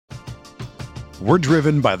We're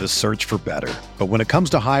driven by the search for better. But when it comes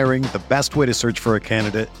to hiring, the best way to search for a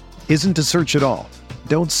candidate isn't to search at all.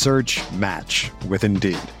 Don't search, match with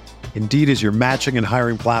Indeed. Indeed is your matching and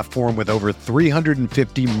hiring platform with over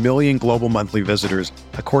 350 million global monthly visitors,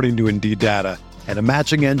 according to Indeed data, and a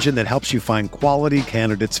matching engine that helps you find quality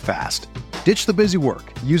candidates fast. Ditch the busy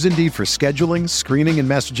work. Use Indeed for scheduling, screening, and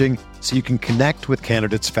messaging so you can connect with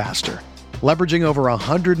candidates faster. Leveraging over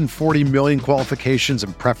 140 million qualifications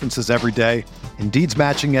and preferences every day, Indeed's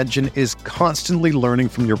matching engine is constantly learning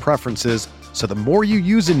from your preferences, so the more you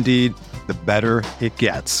use Indeed, the better it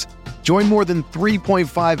gets. Join more than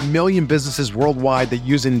 3.5 million businesses worldwide that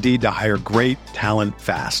use Indeed to hire great talent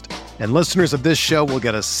fast. And listeners of this show will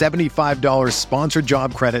get a $75 sponsored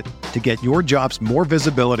job credit to get your jobs more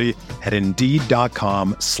visibility at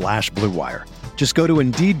Indeed.com/Blue Wire. Just go to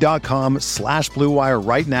Indeed.com/Blue Wire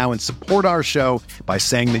right now and support our show by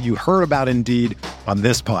saying that you heard about Indeed on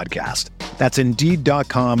this podcast. That's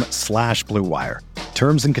Indeed.com/Blue Wire.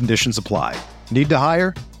 Terms and conditions apply. Need to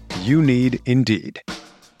hire? You need Indeed.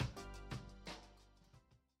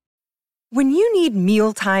 When you need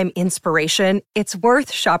mealtime inspiration, it's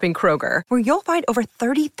worth shopping Kroger, where you'll find over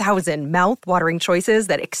 30,000 mouth-watering choices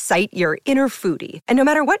that excite your inner foodie. And no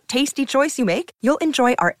matter what tasty choice you make, you'll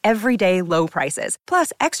enjoy our everyday low prices,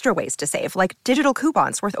 plus extra ways to save, like digital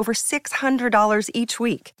coupons worth over $600 each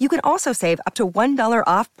week. You can also save up to $1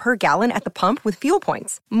 off per gallon at the pump with fuel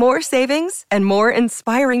points. More savings and more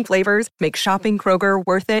inspiring flavors make shopping Kroger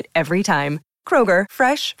worth it every time. Kroger,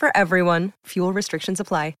 fresh for everyone. Fuel restrictions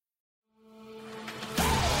apply.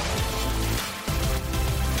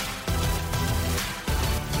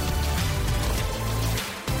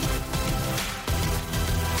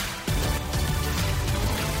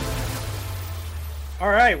 All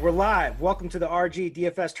right, we're live. Welcome to the RG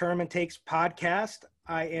DFS Tournament Takes podcast.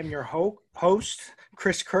 I am your host,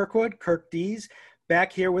 Chris Kirkwood, Kirk Dees,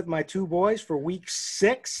 back here with my two boys for week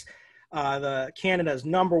 6. The Canada's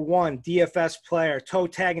 #1 DFS player, toe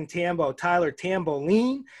tagging Tambo, Tyler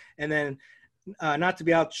Tamboline, and then not to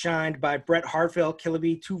be outshined by Brett Hartfield,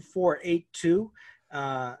 Killaby 2482.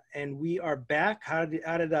 And we are back. How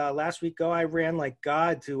did last week go? I ran like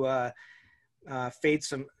God to fade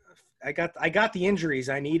some. I got the injuries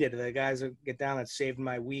I needed. The guys that get down that saved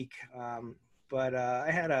my week. But I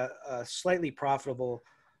had a slightly profitable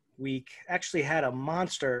week. Actually had a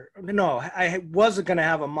monster. No, I wasn't going to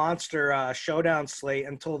have a monster showdown slate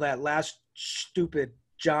until that last stupid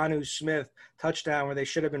Jonnu Smith touchdown where they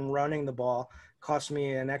should have been running the ball. Cost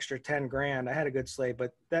me an extra 10 grand. I had a good slate,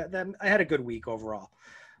 but that I had a good week overall.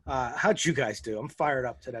 How'd you guys do? I'm fired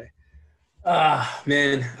up today.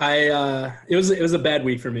 Man, it was a bad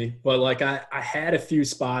week for me, but like I had a few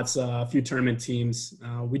spots, a few tournament teams.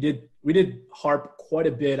 We did harp quite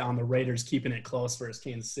a bit on the Raiders keeping it close versus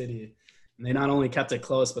Kansas City, and they not only kept it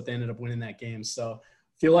close, but they ended up winning that game. So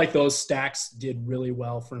I feel like those stacks did really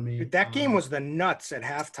well for me. Dude, that game was the nuts at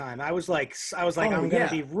halftime. I was like, I'm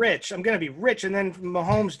gonna be rich. I'm gonna be rich, and then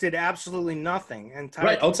Mahomes did absolutely nothing. And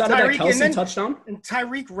outside of that Kelsey touchdown, and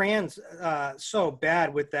Tyreek ran so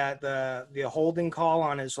bad with the holding call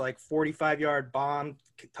on his like 45-yard bomb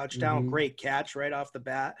touchdown. Mm-hmm. Great catch right off the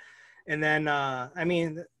bat, and then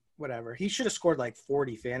whatever. He should have scored like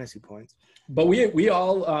 40 fantasy points. But we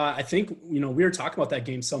all, I think, we were talking about that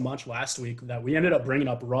game so much last week that we ended up bringing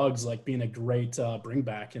up Ruggs like being a great bring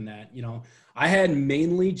back in that, I had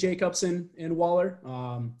mainly Jacobs and Waller.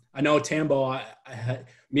 I know Tambo,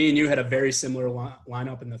 me and you had a very similar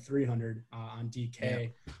lineup in the 300 on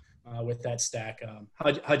DK with that stack.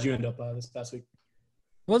 How'd you end up this past week?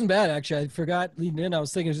 It wasn't bad, actually. I forgot leading in. I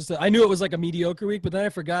was thinking I knew it was like a mediocre week, but then I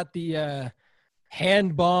forgot the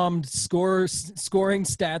hand-bombed scoring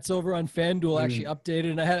stats over on FanDuel actually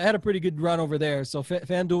updated, and I had a pretty good run over there. So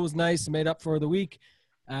FanDuel was nice, made up for the week.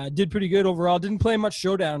 Did pretty good overall. Didn't play much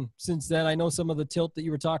showdown since then. I know some of the tilt that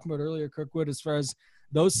you were talking about earlier, Kirkwood, as far as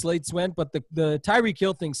those slates went, but the Tyreek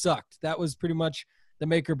Hill thing sucked. That was pretty much the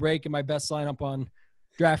make or break in my best lineup on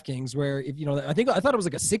DraftKings, where I thought it was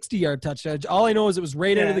like a 60-yard touchdown. All I know is it was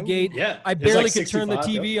right out of the gate. Yeah, I barely could turn the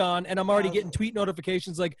TV on, and I'm already getting tweet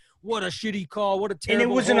notifications like, "What a shitty call! What a terrible!"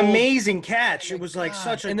 And it was an amazing catch. It was like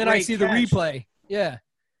such a. And then I see the replay. Yeah.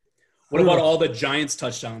 What about all the Giants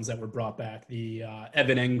touchdowns that were brought back? The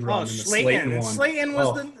Evan Engram and the Slayton one. Slayton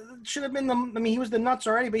was should have been the. I mean, he was the nuts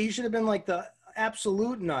already, but he should have been like the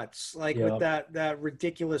absolute nuts, with that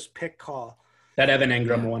ridiculous pick call. That Evan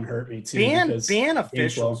Engram one hurt me too. Ban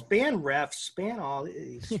officials, ban refs, ban all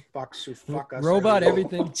these fucks who fuck us. Robot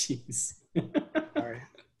everything. Jeez. All right.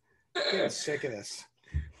 Getting sick of this.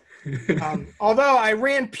 Although I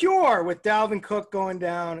ran pure with Dalvin Cook going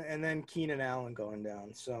down and then Keenan Allen going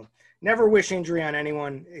down. So never wish injury on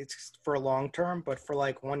anyone. It's for a long term, but for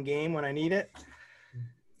like one game when I need it,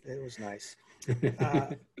 it was nice.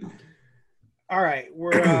 All right,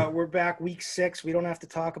 we're back week 6. We don't have to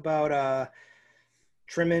talk about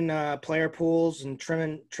trimming player pools and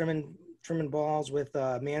trimming balls with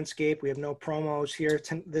Manscaped. We have no promos here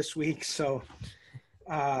this week, so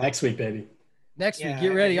next week, baby. Next week,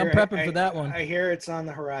 get ready. I'm prepping for that one. I hear it's on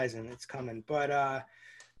the horizon. It's coming. But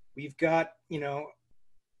we've got,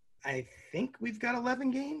 I think we've got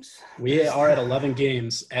 11 games. We are at 11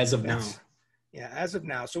 games as of now. Yeah, as of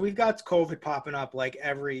now. So we've got COVID popping up like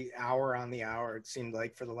every hour on the hour, it seemed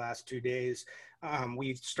like, for the last 2 days.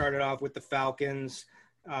 We started off with the Falcons.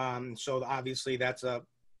 So obviously that's a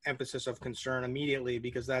emphasis of concern immediately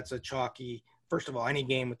because that's a chalky – first of all, any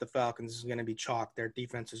game with the Falcons is going to be chalk. Their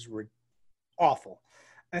defense is awful.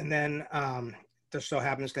 And then there so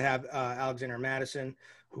happens to have Alexander Madison,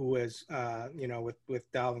 who is,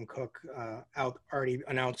 with Dalvin Cook already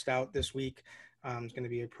announced out this week. It's going to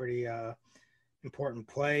be a pretty important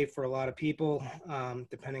play for a lot of people,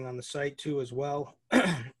 depending on the site too as well.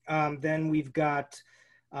 Then we've got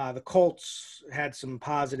the Colts had some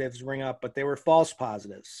positives ring up, but they were false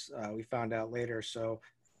positives. We found out later. So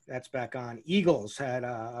that's back on. Eagles had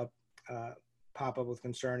a pop up with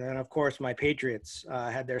concern. And of course, my Patriots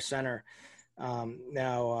had their center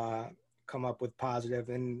now come up with positive.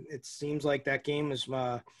 And it seems like that game is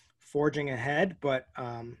forging ahead, but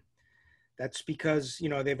that's because,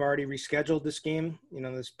 they've already rescheduled this game,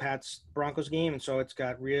 this Pats Broncos game. And so it's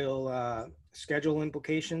got real schedule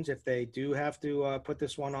implications if they do have to put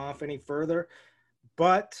this one off any further.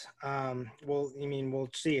 But we'll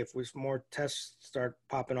see. If more tests start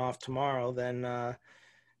popping off tomorrow, then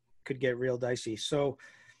could get real dicey. So,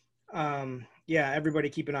 everybody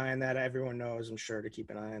keep an eye on that. Everyone knows, I'm sure, to keep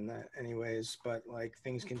an eye on that anyways. But,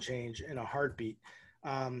 things can change in a heartbeat.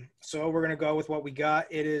 So we're going to go with what we got.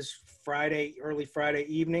 It is Friday, early Friday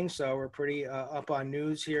evening, so we're pretty up on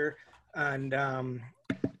news here. And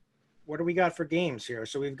what do we got for games here?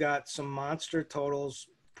 So we've got some monster totals,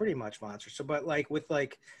 pretty much monster. So, but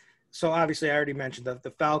so obviously I already mentioned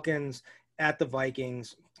the Falcons at the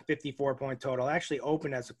Vikings, 54-point total. Actually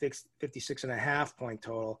opened as a 56.5-point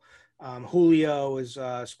total. Julio is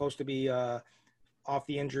supposed to be off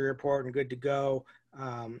the injury report and good to go.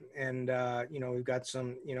 We've got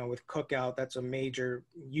some, with Cook out, that's a major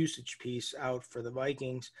usage piece out for the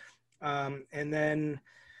Vikings. And then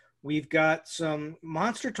we've got some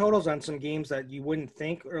monster totals on some games that you wouldn't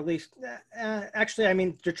think, or at least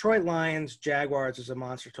Detroit Lions, Jaguars is a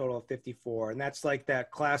monster total of 54. And that's like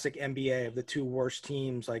that classic NBA of the two worst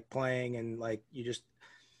teams, playing and you just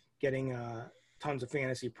getting tons of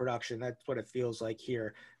fantasy production. That's what it feels like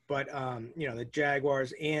here. But, the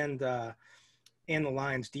Jaguars and the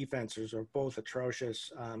Lions defenses are both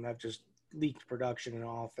atrocious, have just leaked production in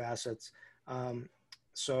all facets.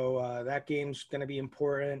 So that game's going to be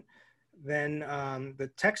important. Then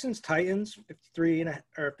the Texans-Titans,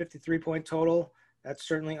 53-point total. That's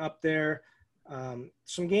certainly up there.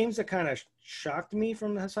 Some games that kind of shocked me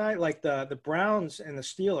from the side, like the Browns and the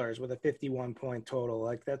Steelers with a 51-point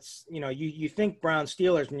total. That's, you think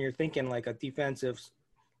Browns-Steelers when you're thinking a defensive,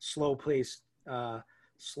 slow-paced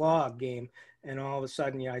slog game. And all of a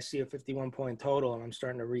sudden, I see a 51-point total, and I'm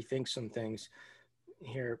starting to rethink some things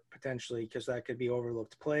here potentially because that could be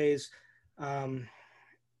overlooked plays. And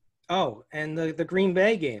the Green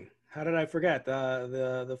Bay game. How did I forget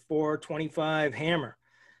the 425 hammer?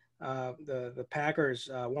 The Packers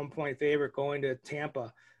 1-point favorite going to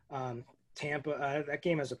Tampa. That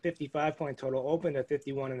game has a 55-point total, opened at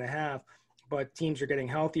 51.5, but teams are getting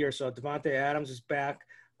healthier. So Devontae Adams is back.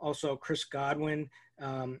 Also, Chris Godwin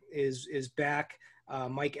is back.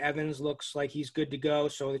 Mike Evans looks like he's good to go,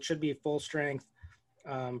 so it should be full strength.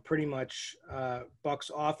 Pretty much Bucs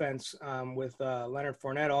offense with Leonard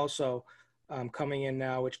Fournette also coming in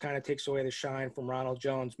now, which kind of takes away the shine from Ronald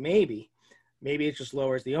Jones. Maybe it just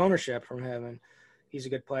lowers the ownership from him, and he's a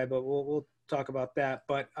good play, but we'll talk about that.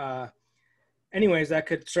 But anyways, that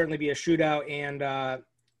could certainly be a shootout, and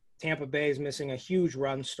Tampa Bay is missing a huge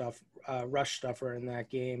rush stuffer in that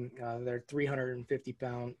game. Their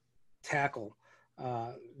 350-pound tackle,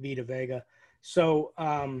 Vita Vega. So,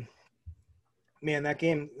 that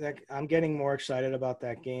game, I'm getting more excited about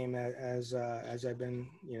that game as I've been,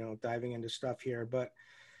 diving into stuff here. But,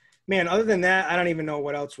 other than that, I don't even know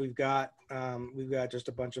what else we've got. We've got just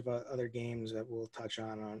a bunch of other games that we'll touch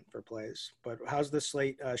on for plays. But how's the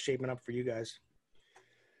slate shaping up for you guys?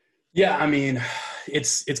 Yeah, I mean,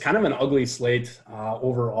 it's kind of an ugly slate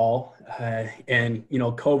overall, and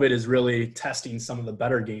COVID is really testing some of the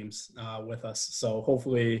better games with us. So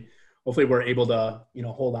hopefully we're able to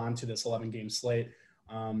hold on to this 11-game slate.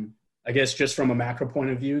 I guess just from a macro point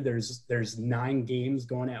of view, there's 9 games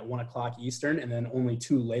going at 1:00 Eastern, and then only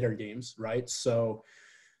 2 later games, right? So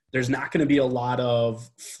there's not going to be a lot of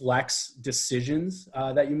flex decisions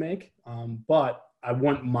that you make, but I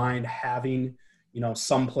wouldn't mind having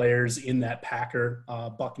some players in that Packer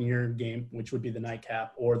Buccaneer game, which would be the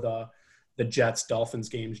nightcap, or the Jets Dolphins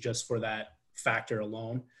games, just for that factor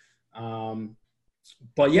alone.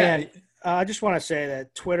 But yeah, I just want to say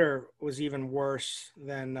that Twitter was even worse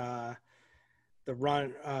than the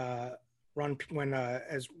run when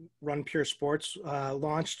as Run Pure Sports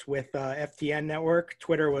launched with FTN Network.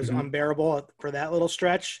 Twitter was unbearable for that little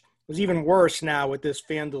stretch. It was even worse now with this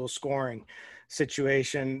FanDuel scoring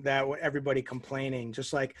situation, that everybody complaining.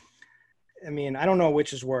 Just like, I mean, I don't know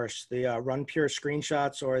which is worse, the Run Pure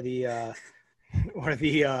screenshots or the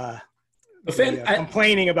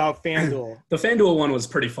complaining about FanDuel. The FanDuel one was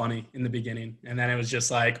pretty funny in the beginning, and then it was just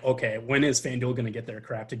like, okay, when is FanDuel going to get their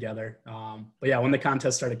crap together? But yeah, when the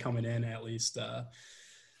contest started coming in, at least that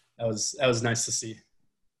was nice to see.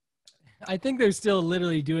 I think they're still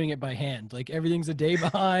literally doing it by hand. Like, everything's a day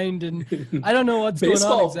behind, and I don't know what's going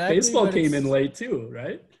on exactly. Baseball came in late too,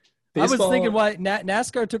 right? I was thinking why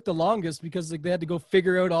NASCAR took the longest, because they had to go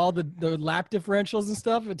figure out all the lap differentials and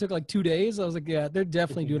stuff. It took like 2 days. I was like, yeah, they're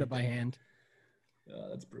definitely doing it by hand.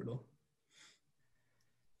 That's brutal.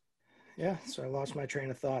 Yeah, so I lost my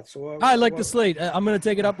train of thought. So I like the slate. I'm going to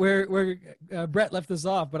take it up where Brett left us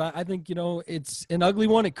off, but I think it's an ugly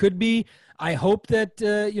one. It could be. I hope that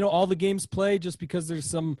all the games play, just because there's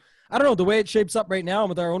some. I don't know, the way it shapes up right now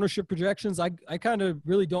with our ownership projections. I kind of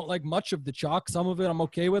really don't like much of the chalk. Some of it I'm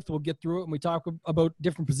okay with. We'll get through it when we talk about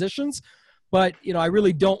different positions. But I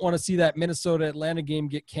really don't want to see that Minnesota Atlanta game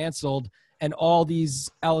get canceled and all these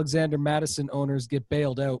Alexander Madison owners get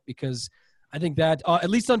bailed out, because I think that, at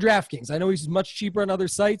least on DraftKings, I know he's much cheaper on other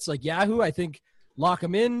sites like Yahoo. I think lock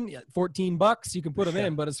him in, $14, you can put him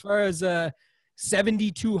in. But as far as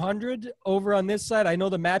 7,200 over on this side, I know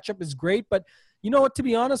the matchup is great. But you know what, to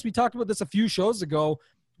be honest, we talked about this a few shows ago,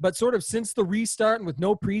 but sort of since the restart and with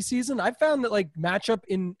no preseason, I found that like matchup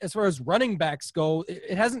as far as running backs go,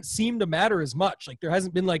 it hasn't seemed to matter as much. Like, there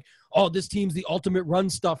hasn't been like, oh, this team's the ultimate run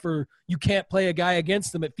stuffer, you can't play a guy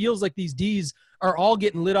against them. It feels like these Ds are all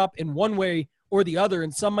getting lit up in one way or the other,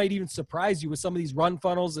 and some might even surprise you with some of these run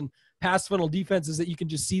funnels and pass funnel defenses that you can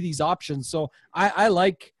just see these options. So I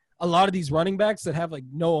like a lot of these running backs that have like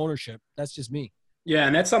no ownership. That's just me. Yeah,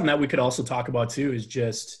 and that's something that we could also talk about too, is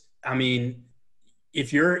just, I mean,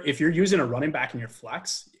 if you're using a running back in your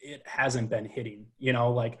flex, it hasn't been hitting.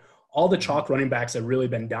 Like, all the chalk running backs have really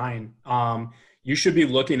been dying. You should be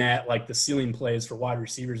looking at like the ceiling plays for wide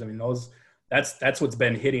receivers. I mean, that's what's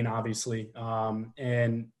been hitting, obviously.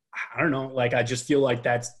 And I don't know, like, I just feel like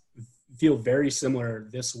feel very similar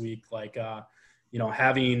this week. Like,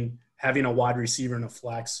 having a wide receiver in a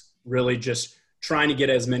flex, really just trying to get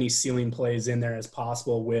as many ceiling plays in there as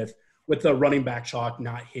possible with the running back chalk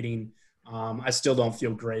not hitting. I still don't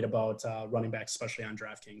feel great about running backs, especially on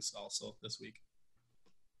DraftKings also this week.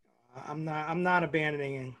 I'm not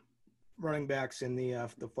abandoning running backs in the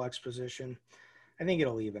flex position. I think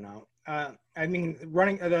it'll even out. I mean,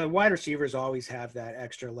 the wide receivers always have that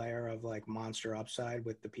extra layer of like monster upside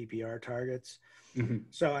with the PPR targets. Mm-hmm.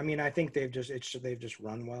 So I mean, I think they've just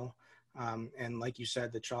run well. And like you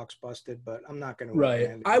said, the chalk's busted, but I'm not going to.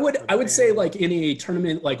 Right. I would say, like, in a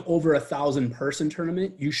tournament, like over 1,000-person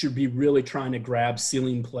tournament, you should be really trying to grab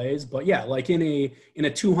ceiling plays. But yeah, like in a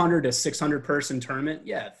 200 to 600-person tournament,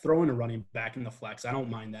 yeah, throw in a running back in the flex. I don't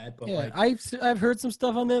mind that. But yeah, I've heard some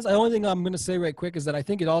stuff on this. The only thing I'm going to say right quick is that I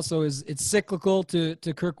think it also it's cyclical. To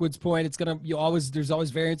Kirkwood's point, there's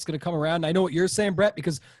always variance going to come around. And I know what you're saying, Brett,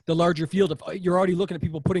 because the larger field, if you're already looking at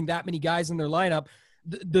people putting that many guys in their lineup,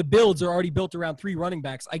 the builds are already built around 3 running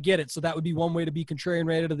backs. I get it. So that would be one way to be contrarian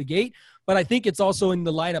right out of the gate. But I think it's also in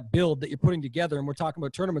the lineup build that you're putting together. And we're talking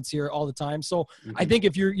about tournaments here all the time. So I think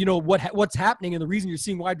if you're, what's happening, and the reason you're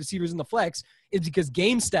seeing wide receivers in the flex is because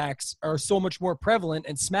game stacks are so much more prevalent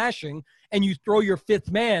and smashing, and you throw your 5th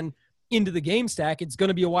man into the game stack, it's going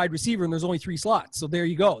to be a wide receiver, and there's only 3 slots. So there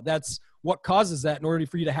you go. That's what causes that in order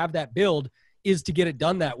for you to have that build, is to get it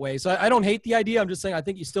done that way. So I don't hate the idea. I'm just saying I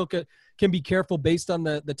think you still can be careful based on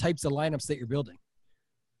the types of lineups that you're building.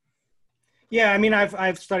 Yeah, I mean,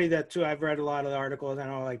 I've studied that too. I've read a lot of the articles. I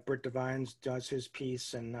know like Britt Devines does his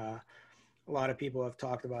piece, and a lot of people have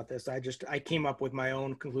talked about this. I came up with my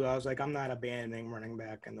own conclusion. I was like, I'm not abandoning running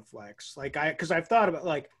back in the flex. Because I've thought about,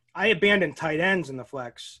 like, I abandon tight ends in the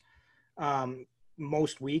flex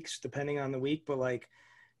most weeks, depending on the week. But, like,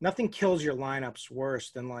 nothing kills your lineups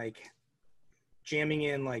worse than, like, jamming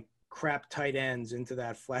in, like, crap tight ends into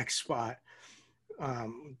that flex spot,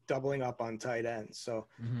 doubling up on tight ends. So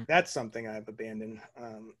that's something I've abandoned.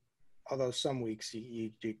 Although some weeks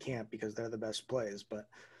you can't because they're the best plays. But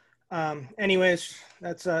anyways,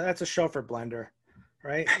 that's a show for Blender,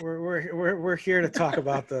 right? We're here to talk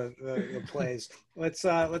about the plays. Let's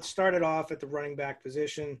start it off at the running back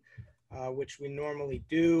position, which we normally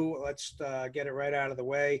do. Let's get it right out of the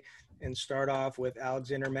way and start off with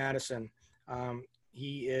Alexander Mattison.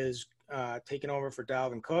 He is taking over for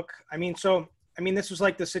Dalvin Cook. I mean, this was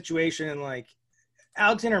like the situation, and like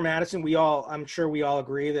Alexander Mattison, I'm sure we all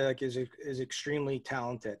agree that like is extremely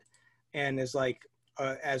talented and is like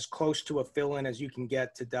as close to a fill-in as you can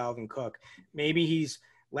get to Dalvin Cook. Maybe he's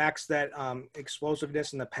lacks that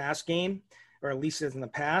explosiveness in the pass game, or at least in the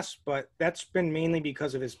pass, but that's been mainly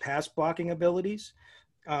because of his pass blocking abilities.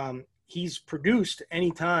 He's produced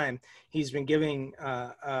anytime he's been giving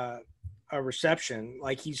a reception.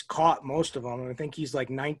 Like, he's caught most of them. I think he's like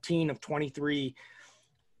 19 of 23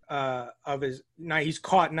 he's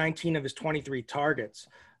caught 19 of his 23 targets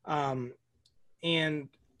and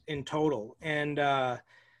in total. And I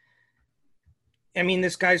mean,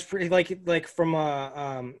 this guy's pretty like from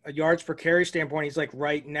a yards per carry standpoint, he's like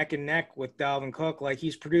right neck and neck with Dalvin Cook. Like,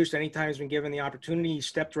 he's produced anytime he's been given the opportunity. He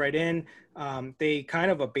stepped right in. They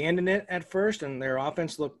kind of abandoned it at first, and their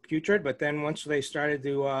offense looked putrid. But then once they started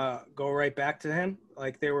to go right back to him,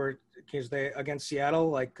 like against Seattle,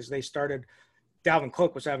 like, because they started, Dalvin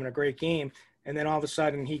Cook was having a great game. And then all of a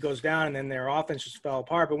sudden he goes down, and then their offense just fell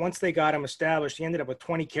apart. But once they got him established, he ended up with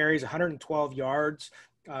 20 carries, 112 yards,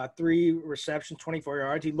 3 receptions, 24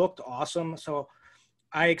 yards. He looked awesome. So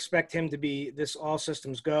I expect him to be this all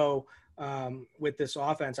systems go with this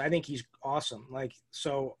offense. I think he's awesome. Like,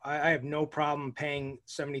 so I have no problem paying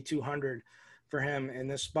 $7,200 for him in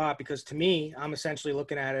this spot, because to me, I'm essentially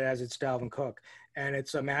looking at it as it's Dalvin Cook, and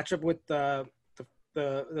it's a matchup with the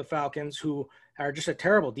Falcons, who are just a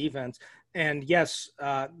terrible defense. And yes,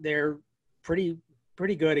 they're pretty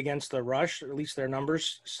good against the rush, at least their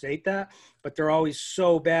numbers state that, but they're always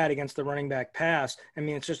so bad against the running back pass. I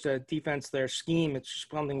mean, it's just a defense, their scheme. It's just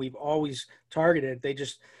something we've always targeted.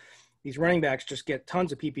 These running backs just get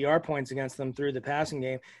tons of PPR points against them through the passing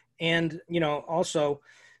game. And, also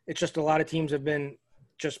it's just a lot of teams have been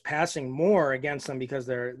just passing more against them because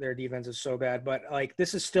their defense is so bad. But like,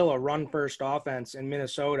 this is still a run first offense in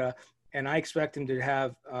Minnesota, and I expect him to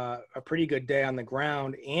have a pretty good day on the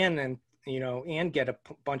ground and get a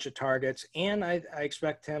bunch of targets. And I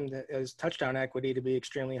expect his touchdown equity to be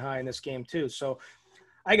extremely high in this game too. So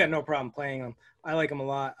I got no problem playing him. I like him a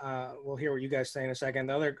lot. We'll hear what you guys say in a second.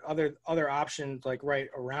 The other options like right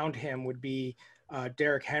around him would be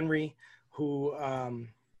Derrick Henry, who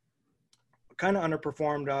kind of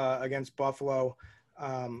underperformed against Buffalo,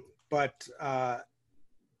 but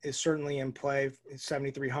is certainly in play. It's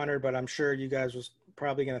 7,300, but I'm sure you guys was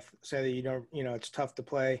probably going to say that it's tough to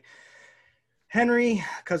play Henry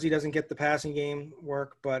because he doesn't get the passing game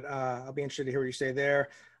work, but I'll be interested to hear what you say there.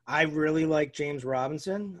 I really like James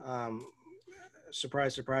Robinson.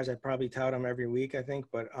 Surprise, surprise. I probably tout him every week, I think,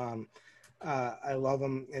 but I love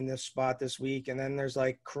him in this spot this week. And then there's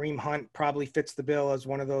like Kareem Hunt probably fits the bill as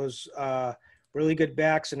one of those really good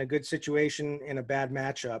backs in a good situation in a bad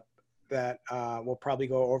matchup that will probably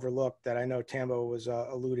go overlooked, that I know Tambo was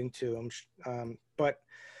alluding to. But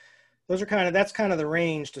that's kind of the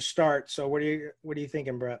range to start. So what are you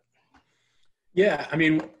thinking, Brett? Yeah, I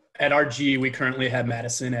mean, at RG, we currently have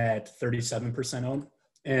Madison at 37% owned.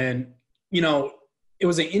 And, it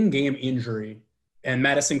was an in-game injury, and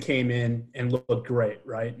Madison came in and looked great,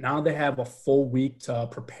 right? Now they have a full week to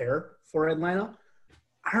prepare for Atlanta.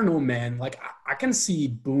 I don't know, man. Like, I can see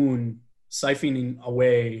Boone siphoning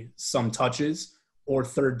away some touches or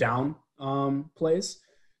third down plays.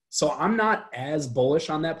 So I'm not as bullish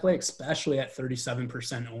on that play, especially at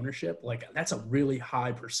 37% ownership. Like, that's a really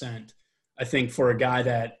high percent, I think, for a guy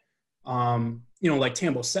that, like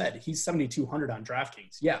Tambo said, he's 7,200 on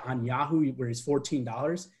DraftKings. Yeah, on Yahoo, where he's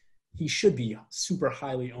 $14, he should be super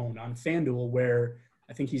highly owned. On FanDuel, where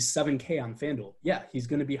I think he's 7K on FanDuel, yeah, he's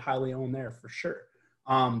going to be highly owned there for sure.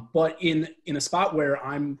 But in a spot where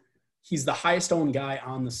he's the highest owned guy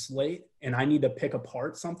on the slate, and I need to pick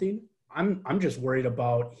apart something, I'm just worried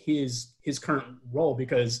about his current role,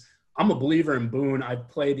 because I'm a believer in Boone. I've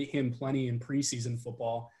played him plenty in preseason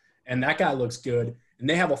football, and that guy looks good. and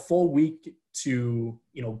they have a full week to,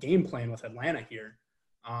 game plan with Atlanta here.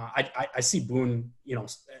 I see Boone,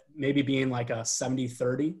 maybe being like a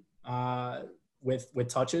 70-30 with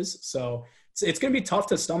touches. So it's going to be tough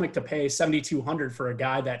to stomach to pay $7,200 for a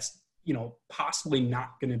guy that's, possibly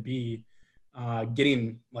not going to be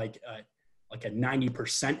getting like a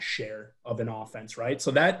 90% share of an offense, right?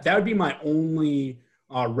 So that would be my only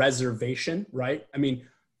reservation, right? I mean,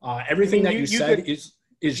 everything that you said is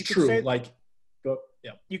true.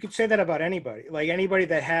 You could say that about anybody. Like anybody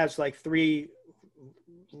that has like 3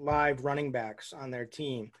 live running backs on their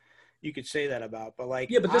team, you could say that about. But like,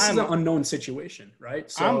 but this is an unknown situation, right?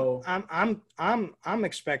 So I'm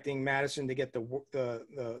expecting Madison to get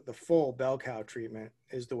the full bell cow treatment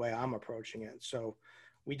is the way I'm approaching it. So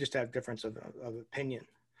we just have difference of opinion,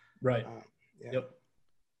 right? Yep.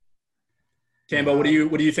 Tambo, what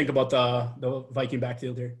do you think about the Viking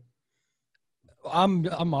backfield here?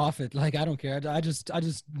 I'm off it. Like, I don't care. I just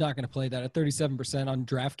not going to play that at 37% on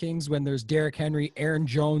DraftKings when there's Derrick Henry, Aaron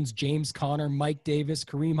Jones, James Conner, Mike Davis,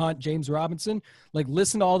 Kareem Hunt, James Robinson. Like,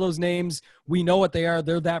 listen to all those names. We know what they are.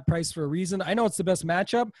 They're that price for a reason. I know it's the best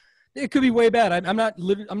matchup. It could be way bad. I'm not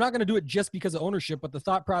going to do it just because of ownership, but the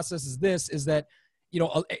thought process is that,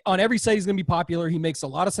 on every site he's going to be popular. He makes a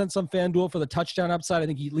lot of sense on FanDuel for the touchdown upside. I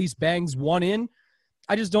think he at least bangs one in.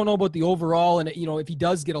 I just don't know about the overall. And, if he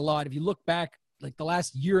does get a lot, if you look back, like the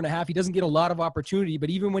last year and a half, he doesn't get a lot of opportunity, but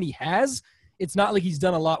even when he has, it's not like he's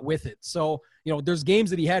done a lot with it. So, there's games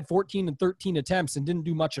that he had 14 and 13 attempts and didn't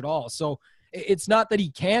do much at all. So it's not that he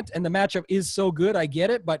can't, and the matchup is so good. I get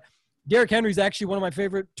it, but Derrick Henry's actually one of my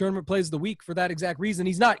favorite tournament plays of the week for that exact reason.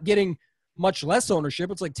 He's not getting much less ownership.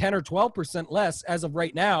 It's like 10 or 12% less as of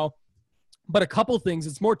right now, but a couple things.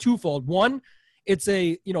 It's more twofold. One, it's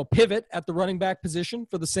a, pivot at the running back position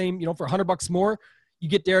for the same, for $100 more, you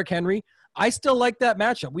get Derrick Henry. I still like that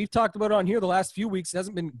matchup. We've talked about it on here the last few weeks. It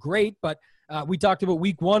hasn't been great, but we talked about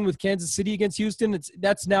week 1 with Kansas City against Houston.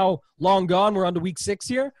 That's now long gone. We're on to week 6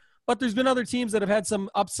 here. But there's been other teams that have had some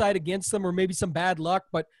upside against them or maybe some bad luck,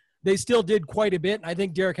 but they still did quite a bit. And I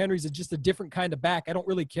think Derrick Henry's just a different kind of back. I don't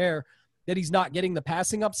really care that he's not getting the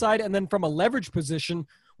passing upside. And then from a leverage position,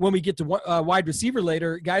 when we get to wide receiver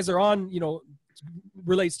later, guys are on,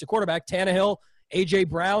 relates to quarterback, Tannehill, A.J.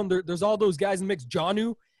 Brown. There's all those guys in the mix.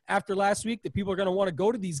 Jonnu, after last week, that people are going to want to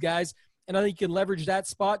go to these guys, and I think you can leverage that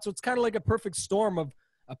spot. So it's kind of like a perfect storm of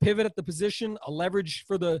a pivot at the position, a leverage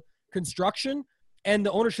for the construction, and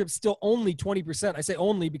the ownership's still only 20%. I say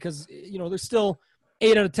only because, there's still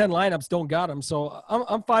 8 out of 10 lineups don't got him. So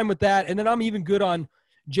I'm fine with that. And then I'm even good on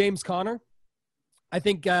James Conner. I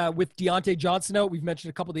think with Deontay Johnson out, we've mentioned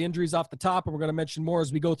a couple of the injuries off the top, and we're going to mention more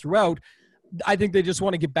as we go throughout. I think they just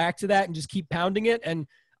want to get back to that and just keep pounding it. And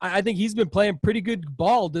I think he's been playing pretty good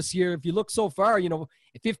ball this year. If you look so far,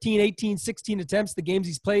 15, 18, 16 attempts, the games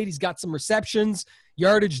he's played, he's got some receptions,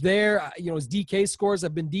 yardage there. His DK scores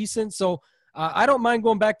have been decent. So I don't mind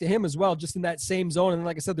going back to him as well, just in that same zone. And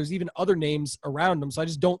like I said, there's even other names around him. So I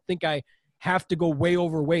just don't think I have to go way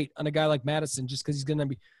overweight on a guy like Madison just because he's going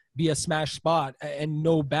to be a smash spot and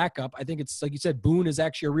no backup. I think it's, like you said, Boone is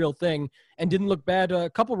actually a real thing and didn't look bad a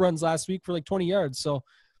couple runs last week for like 20 yards. So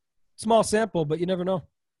small sample, but you never know.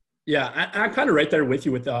 Yeah, I'm kind of right there with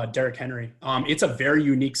you with Derrick Henry. It's a very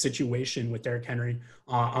unique situation with Derrick Henry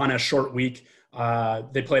on a short week.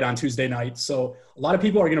 They played on Tuesday night. So a lot of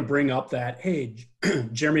people are going to bring up that, hey,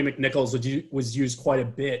 Jeremy McNichols was used quite a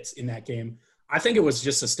bit in that game. I think it was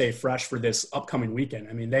just to stay fresh for this upcoming weekend.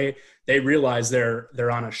 I mean, they realize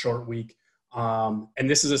they're on a short week. And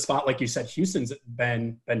this is a spot, like you said, Houston's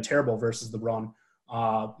been terrible versus the run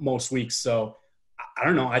most weeks. So I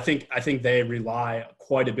don't know. I think they rely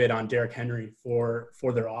quite a bit on Derrick Henry for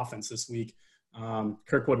their offense this week.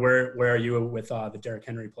 Kirkwood, where are you with the Derrick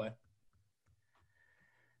Henry play?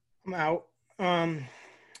 I'm out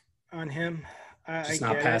on him. Just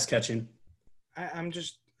not pass catching.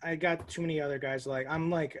 I got too many other guys.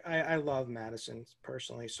 I love Madison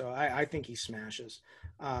personally, so I think he smashes.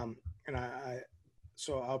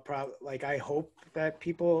 So I'll probably I hope that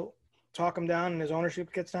people talk him down and his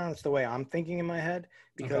ownership gets down. That's the way I'm thinking in my head,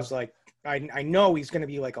 because I know he's going to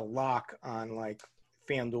be like a lock on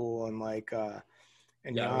FanDuel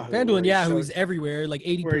and Yahoo. FanDuel and Yahoo is everywhere, like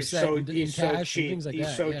 80% in cash so cheap. And things like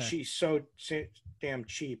he's that. Cheap, so damn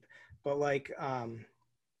cheap. But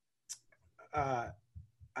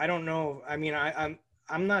I don't know. I mean,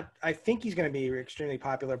 I'm not. I think he's going to be extremely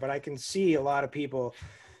popular, but I can see a lot of people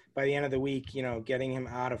by the end of the week, getting him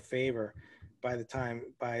out of favor. by the time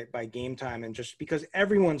by game time, and just because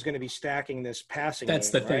everyone's going to be stacking this passing. That's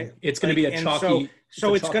game, the thing. right? It's going to be a chalky.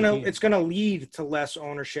 So it's gonna lead to less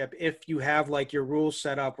ownership if you have like your rules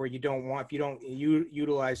set up where if you don't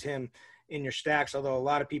utilize him in your stacks. Although a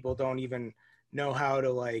lot of people don't even know how to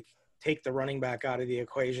like take the running back out of the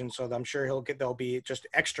equation, so I'm sure there'll be just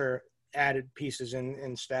extra added pieces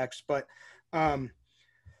in stacks, but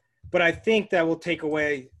I think that will take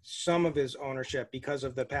away some of his ownership because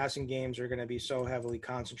of the passing games are going to be so heavily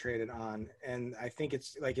concentrated on. And I think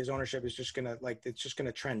it's like his ownership is just going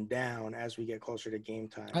to trend down as we get closer to game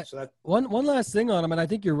time. So that one last thing on him, and I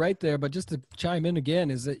think you're right there, but just to chime in again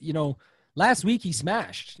is that, last week he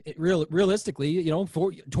smashed it realistically,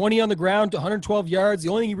 20 on the ground, 112 yards. The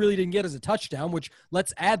only thing he really didn't get is a touchdown, which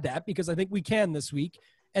let's add that because I think we can this week.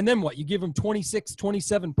 And then what? You give him 26,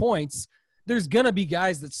 27 points. There's going to be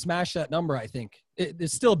guys that smash that number, I think.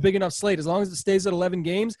 It's still a big enough slate. As long as it stays at 11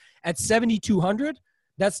 games, at 7,200,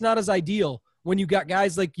 that's not as ideal when you got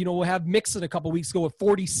guys like, we'll have Mixon a couple weeks ago with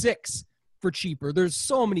 46 for cheaper. There's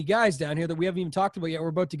so many guys down here that we haven't even talked about yet we're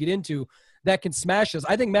about to get into that can smash us.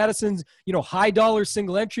 I think Madison's, high dollar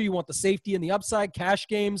single entry. You want the safety and the upside, cash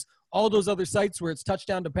games, all those other sites where it's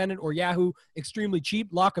touchdown dependent or Yahoo extremely cheap,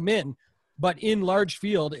 lock them in. But in large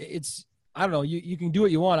field, I don't know. You can do what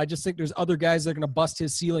you want. I just think there's other guys that are going to bust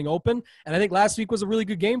his ceiling open. And I think last week was a really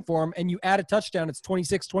good game for him. And you add a touchdown, it's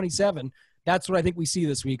 26-27. That's what I think we see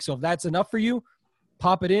this week. So if that's enough for you,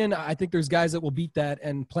 pop it in. I think there's guys that will beat that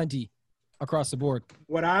and plenty across the board.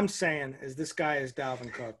 What I'm saying is this guy is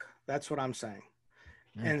Dalvin Cook. That's what I'm saying.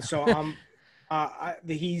 And so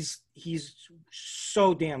he's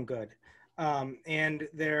so damn good. And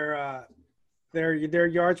their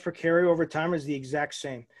yards per carry over time is the exact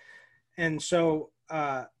same. And so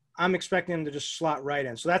I'm expecting him to just slot right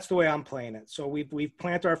in. So that's the way I'm playing it. So we've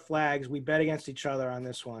planted our flags. We bet against each other on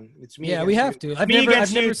this one. It's me. Yeah, we have to. I've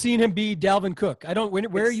never seen him be Dalvin Cook.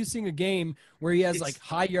 Where are you seeing a game where he has like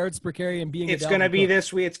high yards per carry and being? It's going to be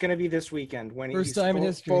this week. It's going to be this weekend when first time in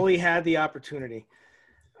history fully had the opportunity.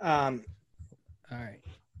 All right.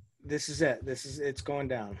 This is it. It's going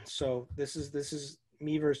down. So this is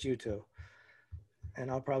me versus you two. And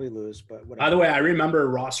I'll probably lose, but whatever. By the way, I remember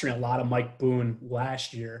rostering a lot of Mike Boone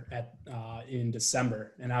last year in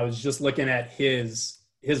December, and I was just looking at his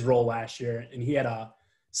role last year, and he had a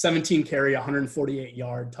 17 carry, 148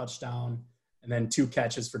 yard touchdown, and then 2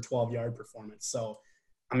 catches for 12-yard performance. So,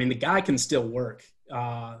 I mean, the guy can still work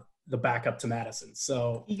the backup to Madison.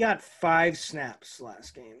 So he got 5 snaps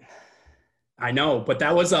last game. I know, but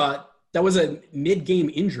that was a mid-game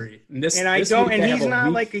injury. And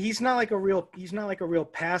he's not like a real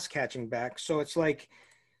pass catching back. So it's like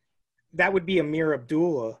that would be Amir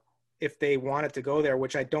Abdullah if they wanted to go there,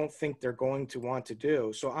 which I don't think they're going to want to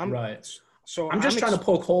do. So I'm just trying to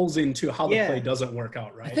poke holes into how the play doesn't work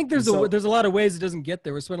out, right? I think there's a lot of ways it doesn't get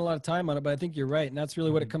there. We spent a lot of time on it, but I think you're right, and that's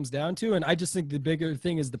really what it comes down to. And I just think the bigger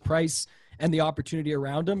thing is the price and the opportunity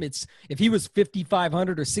around him. It's if he was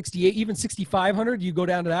 5,500 or 68, even 6,500, you go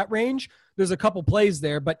down to that range. There's a couple plays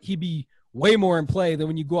there, but he'd be way more in play than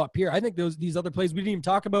when you go up here. I think these other plays, we didn't even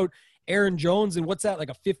talk about Aaron Jones and what's that, like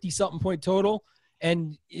a 50-something point total.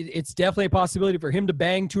 And it's definitely a possibility for him to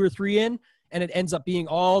bang 2 or 3 in, and it ends up being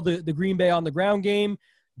all the Green Bay on the ground game.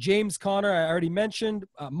 James Conner, I already mentioned.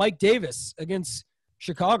 Mike Davis against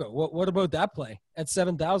Chicago. What about that play at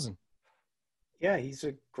 7,000? Yeah, he's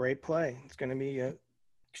a great play. It's going to be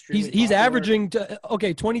extremely He's averaging,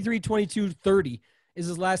 23, 22, 30 is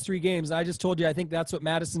his last 3 games. I just told you I think that's what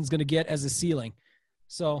Madison's going to get as a ceiling.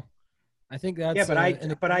 So I think that's I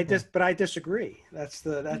disagree. He's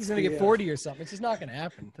going to get 40 or something. It's just not going to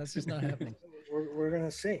happen. That's just not happening. We're going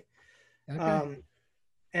to see. Okay.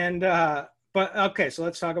 So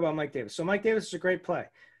let's talk about Mike Davis. So Mike Davis is a great play.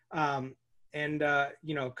 Because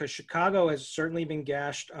Chicago has certainly been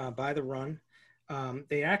gashed by the run.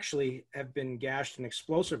 They actually have been gashed in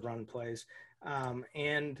explosive run plays. They're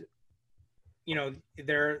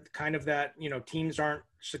kind of that, teams aren't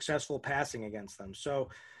successful passing against them. So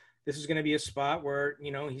this is going to be a spot where,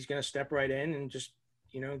 he's going to step right in and just,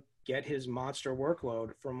 get his monster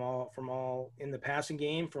workload from all in the passing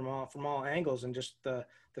game, from all angles. And just the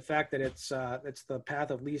fact that it's the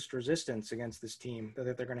path of least resistance against this team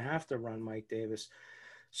that they're going to have to run Mike Davis.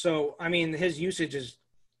 So, I mean, his usage is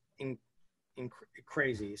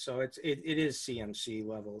crazy. So it is CMC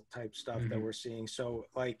level type stuff that we're seeing. So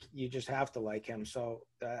like, you just have to like him. So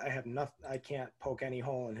I can't poke any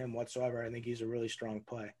hole in him whatsoever. I think he's a really strong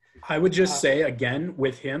play. I would just say again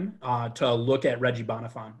with him to look at Reggie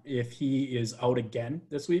Bonifant if he is out again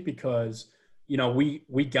this week, because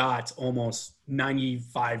we got almost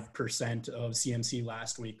 95% of CMC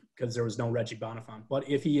last week because there was no Reggie Bonifant. But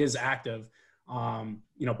if he is active,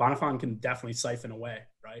 Bonifant can definitely siphon away,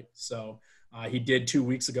 right? So he did 2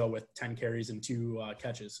 weeks ago with 10 carries and 2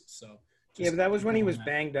 catches. So but that was when he was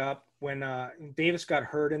banged up. When Davis got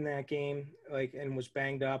hurt in that game, and was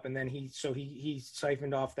banged up, and then he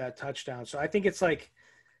siphoned off that touchdown. So I think it's like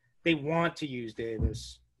they want to use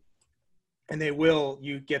Davis, and they will.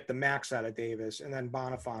 You get the max out of Davis, and then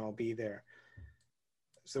Bonifant will be there.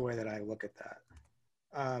 It's the way that I look at that.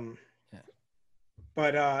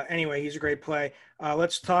 But anyway, he's a great play.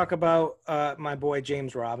 Let's talk about my boy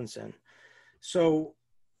James Robinson. So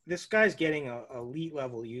this guy's getting a elite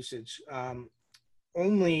level usage.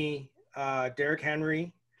 Only Derrick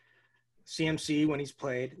Henry, CMC when he's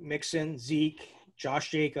played, Mixon, Zeke,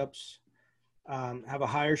 Josh Jacobs have a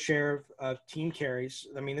higher share of team carries.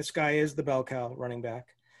 I mean, this guy is the bell cow running back.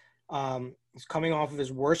 He's coming off of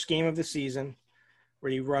his worst game of the season,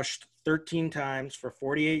 where he rushed 13 times for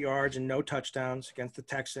 48 yards and no touchdowns against the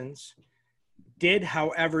Texans. Did,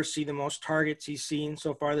 however, see the most targets he's seen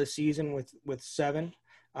so far this season with 7,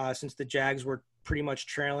 since the Jags were pretty much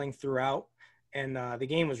trailing throughout. And the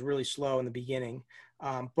game was really slow in the beginning.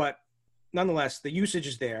 But nonetheless, the usage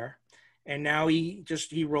is there. And now he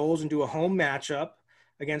rolls into a home matchup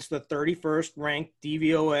against the 31st ranked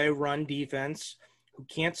DVOA run defense, who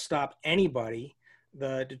can't stop anybody.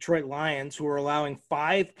 The Detroit Lions, who are allowing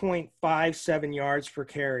 5.57 yards per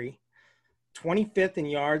carry, 25th in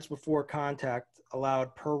yards before contact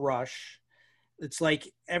allowed per rush. It's like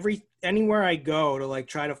anywhere I go to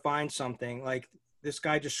try to find something, this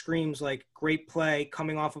guy just screams great play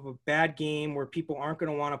coming off of a bad game where people aren't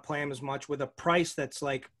going to want to play him as much with a price that's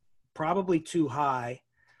probably too high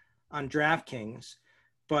on DraftKings.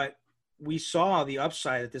 But we saw the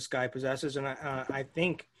upside that this guy possesses. And I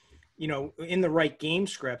think, in the right game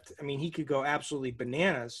script, I mean, he could go absolutely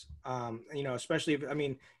bananas, especially if,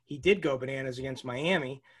 he did go bananas against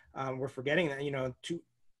Miami. We're forgetting that,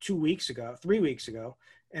 3 weeks ago,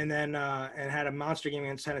 and then and had a monster game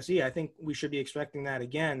against Tennessee. I think we should be expecting that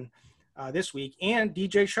again this week. And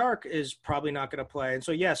DJ Shark is probably not going to play. And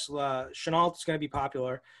so, yes, Shenault is going to be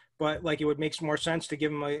popular, but it would make more sense to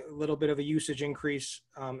give him a little bit of a usage increase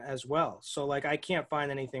as well. So I can't find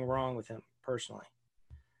anything wrong with him personally.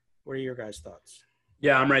 What are your guys' thoughts?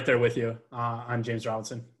 Yeah, I'm right there with you on James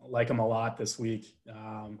Robinson. I like him a lot this week.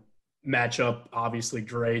 Matchup, obviously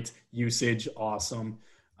great. Usage, awesome.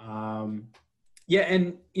 And,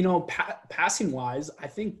 passing-wise, I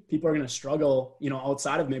think people are going to struggle,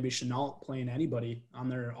 outside of maybe Shenault playing anybody on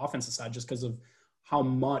their offensive side just because of how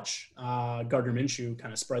much Gardner Minshew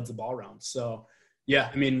kind of spreads the ball around. So,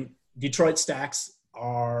 Detroit stacks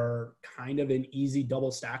are kind of an easy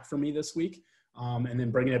double stack for me this week. And then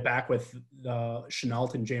bringing it back with the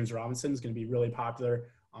Shenault and James Robinson is going to be really popular.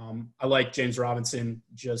 I like James Robinson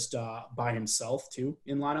just by himself too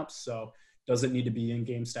in lineups, so doesn't need to be in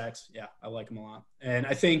game stacks. Yeah, I like him a lot, and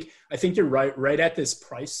I think you're right at this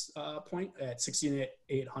price point at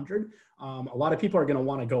 6,800. A lot of people are going to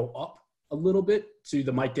want to go up a little bit to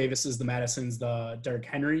the Mike Davises, the Madisons, the Derrick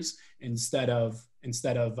Henrys instead of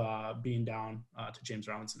being down to James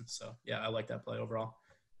Robinson. So yeah, I like that play overall.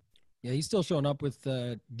 Yeah, he's still showing up with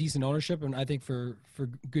decent ownership, and I think for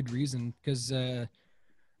good reason, because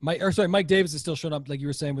Mike Davis is still showing up, like you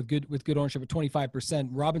were saying, with good ownership at 25%.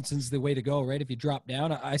 Robinson's the way to go, right? If you drop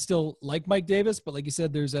down, I still like Mike Davis, but like you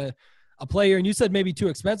said, there's a player, and you said maybe too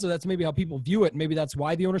expensive. That's maybe how people view it. Maybe that's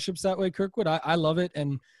why the ownership's that way, Kirkwood. I love it,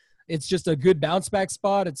 and it's just a good bounce back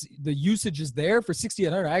spot. The usage is there for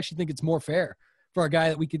 6,800. I actually think it's more fair for a guy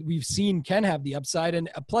that we've seen can have the upside. And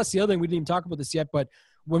plus the other thing, we didn't even talk about this yet, but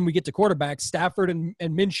when we get to quarterback, Stafford and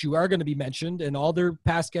Minshew are going to be mentioned, and all their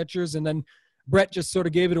pass catchers. And then Brett just sort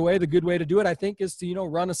of gave it away. The good way to do it, I think, is to,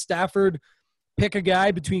 run a Stafford, pick a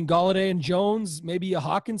guy between Golladay and Jones, maybe a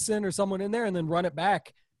Hawkinson or someone in there, and then run it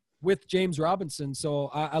back with James Robinson.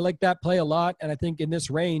 So I like that play a lot. And I think in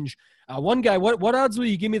this range, one guy, what odds will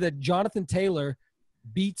you give me that Jonathan Taylor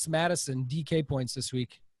beats Madison DK points this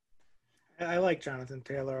week? I like Jonathan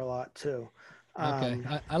Taylor a lot too. Okay.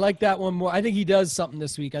 I like that one more. I think he does something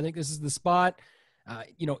this week. I think this is the spot.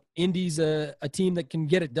 Indy's a team that can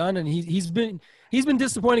get it done, and he's been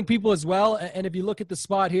disappointing people as well. And if you look at the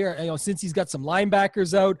spot here, since he's got some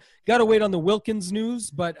linebackers out, got to wait on the Wilkins news.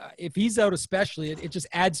 But if he's out, especially, it just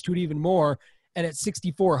adds to it even more. And at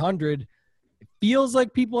 6,400, it feels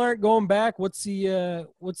like people aren't going back. What's the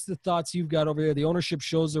thoughts you've got over here? The ownership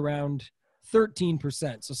shows around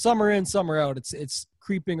 13%. So some are in, some are out. It's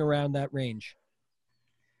creeping around that range.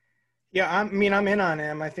 Yeah, I'm in on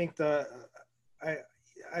him. I think I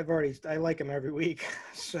like him every week.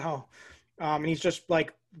 So And he's just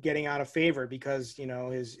like getting out of favor because,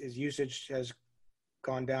 his usage has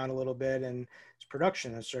gone down a little bit and his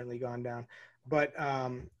production has certainly gone down. But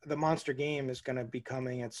the monster game is going to be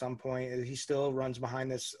coming at some point. He still runs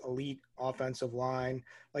behind this elite offensive line.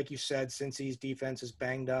 Like you said, Cincy's defense is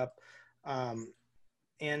banged up.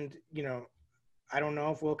 And, I don't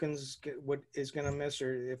know if Wilkins is going to miss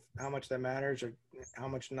or how much that matters or how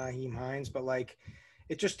much Nyheim Hines, but like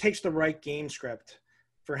it just takes the right game script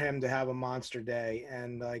for him to have a monster day.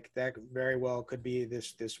 And like that very well could be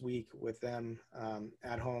this week with them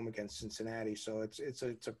at home against Cincinnati. So it's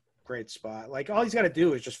a great spot. Like all he's got to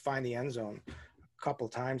do is just find the end zone a couple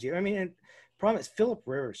times. And problem is Phillip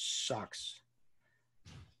Rivers sucks.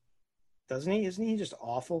 Doesn't he? Isn't he just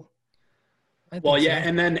awful? Well, yeah,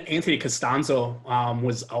 and then Anthony Costanzo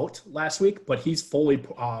was out last week, but he's fully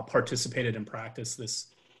participated in practice this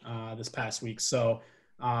past week. So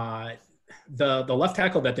the left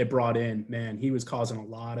tackle that they brought in, man, he was causing a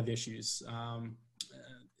lot of issues.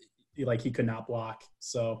 Like he could not block.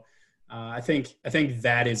 So I think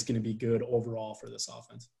that is going to be good overall for this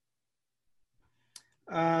offense.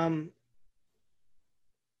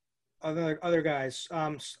 Other guys.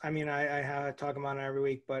 I talk about it every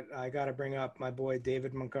week, but I got to bring up my boy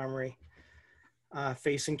David Montgomery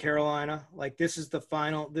facing Carolina. Like this is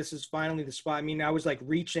finally the spot. I mean, I was like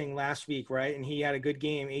reaching last week, right? And he had a good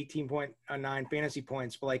game, 18.9 fantasy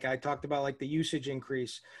points. But like I talked about, like the usage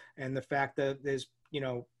increase and the fact that there's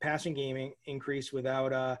passing game increase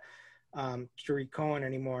without Tariq Cohen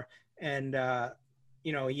anymore, and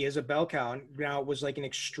he is a bell cow. Now it was like an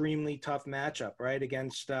extremely tough matchup, right,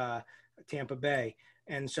 against Tampa Bay.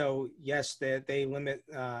 And so, yes, they limit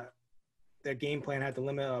their game plan had to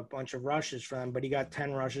limit a bunch of rushes for them, but he got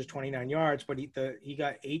 10 rushes, 29 yards, but he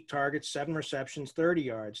got 8 targets, 7 receptions, 30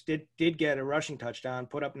 yards, did get a rushing touchdown,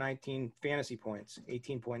 put up 19 fantasy points,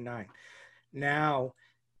 18.9. Now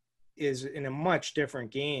is in a much different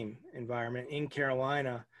game environment in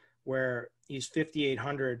Carolina where he's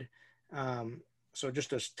 5,800. So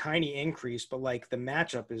just a tiny increase, but like the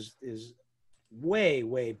matchup is way,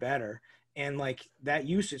 way better. And like that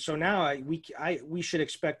usage. So now we should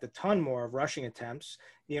expect a ton more of rushing attempts.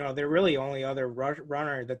 They're really only other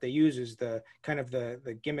runner that they use is the kind of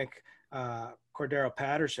the gimmick Cordero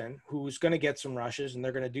Patterson, who's going to get some rushes and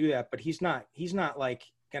they're going to do that. But he's not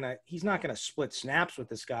going to split snaps with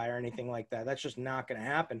this guy or anything like that. That's just not going to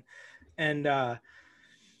happen. And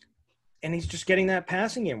he's just getting that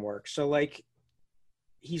passing game work. So like,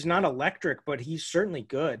 he's not electric, but he's certainly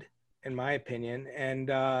good, in my opinion. And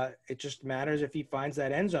it just matters if he finds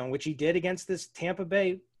that end zone, which he did against this Tampa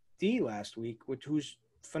Bay D last week, who's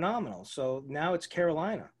phenomenal. So now it's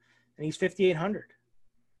Carolina, and he's 5,800.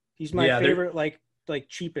 He's my favorite, like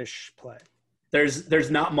cheapish play.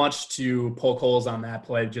 There's not much to poke holes on that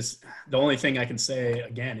play. Just the only thing I can say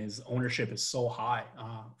again is ownership is so high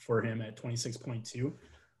for him at 26.2.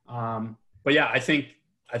 But yeah, I think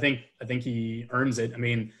he earns it. I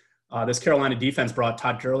mean, this Carolina defense brought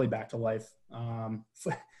Todd Gurley back to life.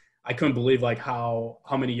 I couldn't believe like how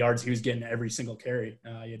many yards he was getting every single carry.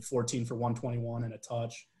 He had 14 for 121 and a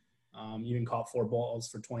touch. Even caught 4 balls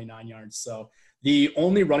for 29 yards. So the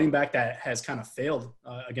only running back that has kind of failed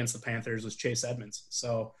against the Panthers was Chase Edmonds.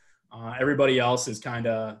 So everybody else has kind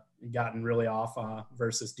of gotten really off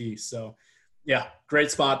versus D. So yeah,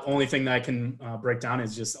 great spot. Only thing that I can break down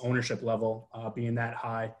is just ownership level being that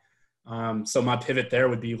high. So my pivot there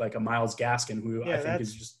would be like a Myles Gaskin, who I think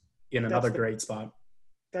is just in another great spot.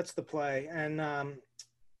 That's the play. And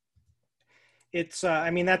it's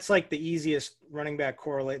that's like the easiest running back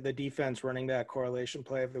the defense running back correlation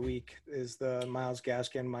play of the week is the Myles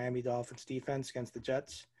Gaskin Miami Dolphins defense against the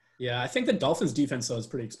Jets. Yeah, I think the Dolphins defense though is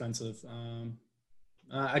pretty expensive.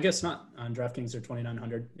 I guess not on DraftKings. They're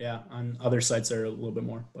 2,900. Yeah, on other sites they're a little bit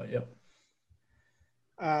more, but yep.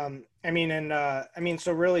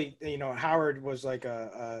 So really, Howard was like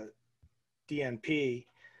a DNP,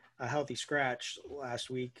 a healthy scratch last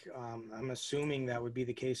week. I'm assuming that would be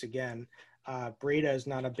the case again. Breida is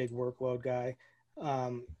not a big workload guy.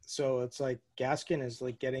 So it's like Gaskin is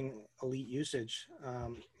like getting elite usage.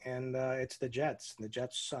 And it's the Jets. The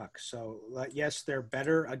Jets suck. So yes, they're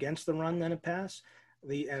better against the run than a pass,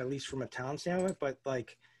 at least from a talent standpoint, but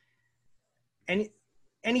like any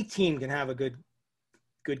team can have a good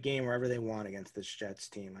game wherever they want against this Jets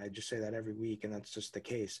team. I just say that every week, and that's just the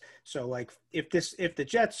case. So like if the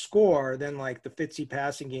Jets score, then like the Fitzy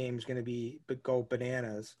passing game is going to go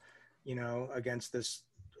bananas, against this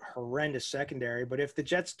horrendous secondary. But if the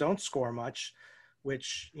Jets don't score much,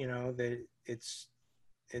 which it's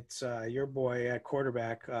your boy at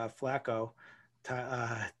quarterback Flacco,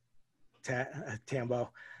 Tambo.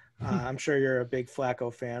 I'm sure you're a big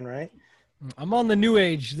Flacco fan, right? I'm on the new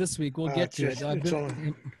age this week. We'll get to just,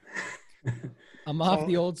 it. I'm off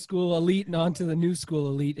the old school elite and onto the new school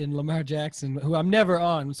elite in Lamar Jackson, who I'm never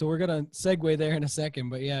on. So we're going to segue there in a second.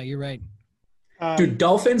 But, yeah, you're right. Dude,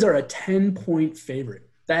 Dolphins are a 10-point favorite.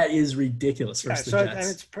 That is ridiculous for the Jets.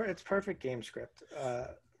 And it's perfect game script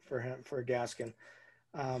for him, for Gaskin.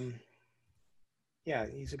 Yeah,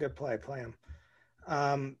 he's a good play. Play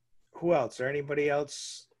him. Who else? Or anybody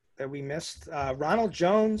else that we missed? Ronald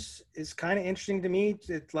Jones is kind of interesting to me.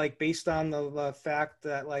 It's like based on the fact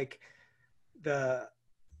that like the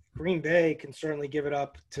Green Bay can certainly give it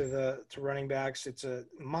up to running backs. It's a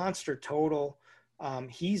monster total.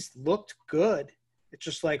 He's looked good. It's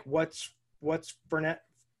just like what's Fournette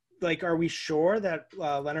like? Are we sure that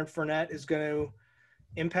Leonard Fournette is going to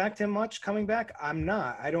impact him much coming back? I'm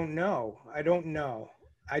not. I don't know. I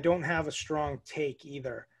don't have a strong take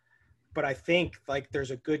either. But I think like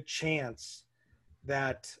there's a good chance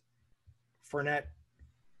that Fournette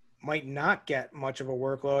might not get much of a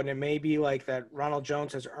workload, and it may be like that Ronald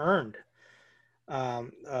Jones has earned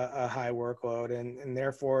a high workload, and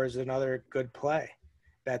therefore is another good play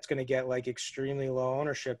that's going to get like extremely low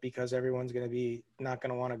ownership because everyone's going to be not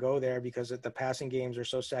going to want to go there because the passing games are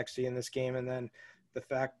so sexy in this game, and then the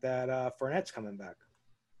fact that Fournette's coming back.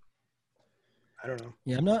 I don't know.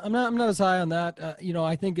 Yeah, I'm not as high on that.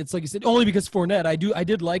 I think it's like you said, only because Fournette. I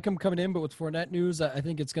did like him coming in, but with Fournette news, I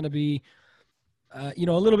think it's going to be, a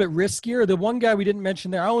little bit riskier. The one guy we didn't mention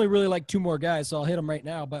there, I only really like two more guys, so I'll hit him right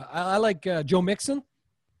now. But I like Joe Mixon.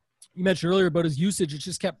 You mentioned earlier about his usage. It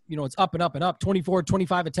just kept, it's up and up and up. 24,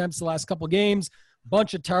 25 attempts the last couple of games.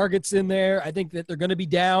 Bunch of targets in there. I think that they're going to be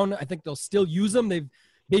down. I think they'll still use him. They've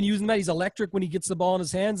been using that. He's electric when he gets the ball in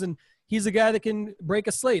his hands, and he's a guy that can break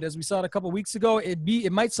a slate, as we saw it a couple of weeks ago.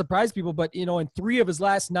 It might surprise people, but in 3 of his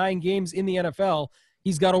last 9 games in the NFL,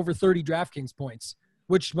 he's got over 30 DraftKings points,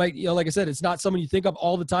 which might, like I said, it's not someone you think of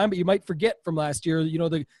all the time, but you might forget from last year,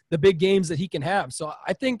 the big games that he can have. So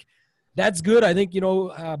I think that's good. I think,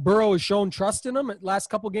 Burrow has shown trust in him last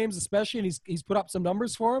couple of games, especially, and he's put up some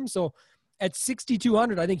numbers for him. So at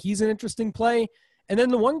 6,200, I think he's an interesting play. And then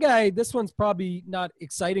the one guy, this one's probably not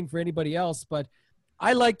exciting for anybody else, but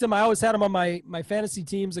I liked him. I always had him on my fantasy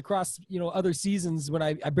teams across, other seasons when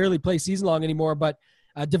I barely play season long anymore. But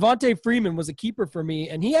Devontae Freeman was a keeper for me,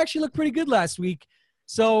 and he actually looked pretty good last week.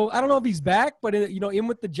 So I don't know if he's back, but, in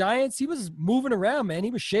with the Giants, he was moving around, man.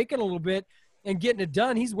 He was shaking a little bit and getting it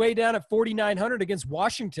done. He's way down at 4,900 against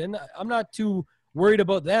Washington. I'm not too worried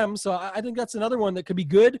about them. So I think that's another one that could be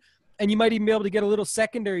good. And you might even be able to get a little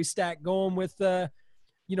secondary stack going with,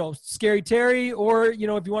 Scary Terry, or, if you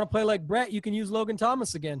want to play like Brett, you can use Logan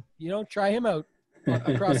Thomas again. Try him out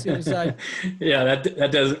across the other side. Yeah,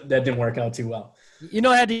 that didn't work out too well.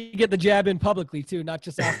 I had to get the jab in publicly too, not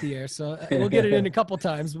just off the air. So we'll get it in a couple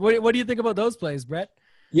times. What do you think about those plays, Brett?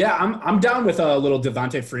 Yeah, I'm down with a little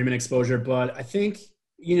Devontae Freeman exposure, but I think,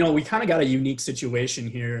 we kind of got a unique situation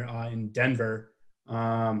here in Denver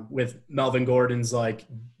with Melvin Gordon's like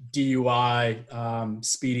DUI,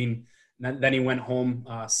 speeding. Then he went home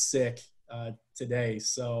sick today.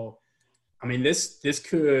 So, I mean, this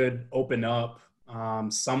could open up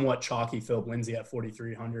somewhat chalky Philip Lindsay at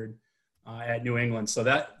 4,300 at New England. So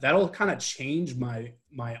that'll kind of change my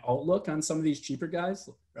outlook on some of these cheaper guys,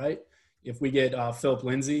 right? If we get Philip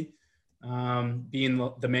Lindsay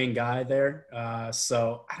being the main guy there.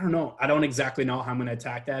 So I don't know. I don't exactly know how I'm going to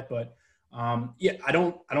attack that, but I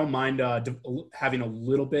don't mind having a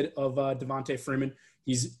little bit of Devontae Freeman.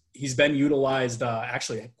 He's been utilized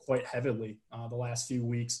actually quite heavily the last few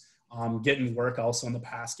weeks, getting work also in the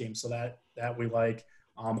pass game. So that we like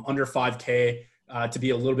under 5K to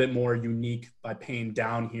be a little bit more unique by paying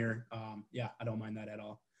down here. I don't mind that at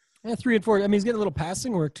all. Yeah, 3 and 4. I mean, he's getting a little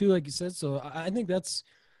passing work too, like you said. So I think that's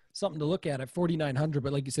something to look at 4,900.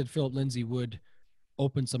 But like you said, Philip Lindsay would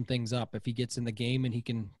open some things up if he gets in the game and he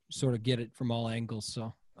can sort of get it from all angles.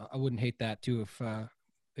 So I wouldn't hate that too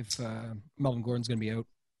if Melvin Gordon's going to be out.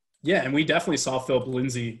 Yeah, and we definitely saw Philip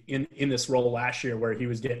Lindsay in this role last year where he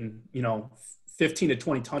was getting, 15 to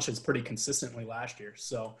 20 touches pretty consistently last year.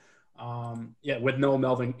 So, with no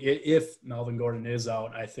Melvin, if Melvin Gordon is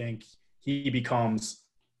out, I think he becomes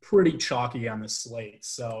pretty chalky on the slate.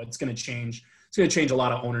 So it's going to change. It's going to change a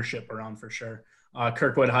lot of ownership around for sure.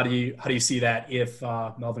 Kirkwood, how do you see that if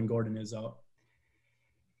Melvin Gordon is out?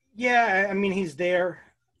 Yeah, I mean, he's there.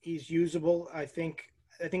 He's usable. I think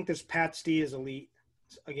this Pats D is elite.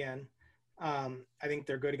 Again, I think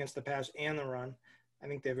they're good against the pass and the run. I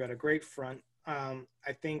think they've got a great front.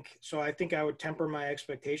 I think I would temper my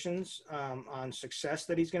expectations on success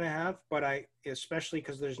that he's going to have, but especially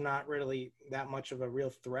because there's not really that much of a real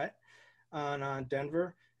threat on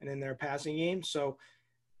Denver and in their passing game. So,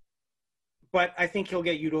 but I think he'll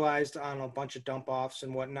get utilized on a bunch of dump offs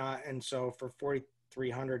and whatnot. And so for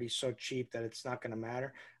 4,300, he's so cheap that it's not going to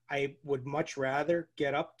matter. I would much rather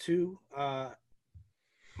get up to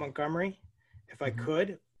Montgomery if I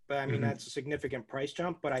could, but I mean, that's a significant price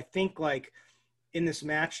jump. But I think like in the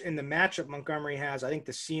matchup Montgomery has, I think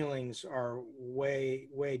the ceilings are way,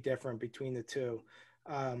 way different between the two.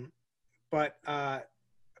 But I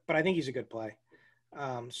think he's a good play.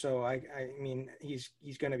 So I mean, he's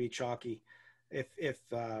going to be chalky if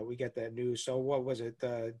we get that news. So what was it?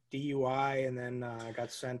 The DUI, and then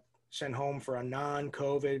got sent home for a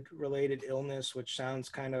non-COVID related illness, which sounds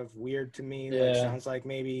kind of weird to me. Yeah. Like, sounds like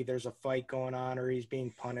maybe there's a fight going on or he's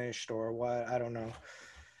being punished or what. I don't know.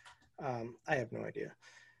 I have no idea.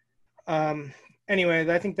 Anyway,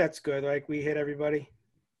 I think that's good. Like, we hit everybody.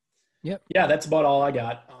 Yep. Yeah, that's about all I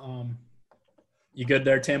got. You good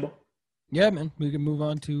there, Tambo? Yeah, man. We can move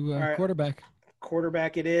on to right. quarterback.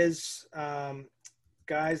 Quarterback it is.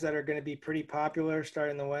 Guys that are going to be pretty popular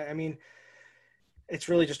starting the way. I mean, it's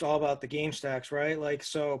really just all about the game stacks, right? Like,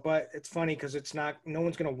 so, but it's funny because no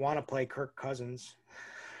one's going to want to play Kirk Cousins,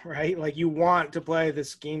 right? Like, you want to play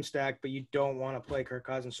this game stack, but you don't want to play Kirk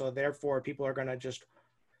Cousins. So therefore people are going to just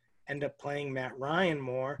end up playing Matt Ryan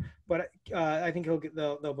more. But I think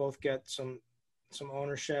they'll both get some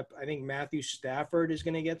ownership. I think Matthew Stafford is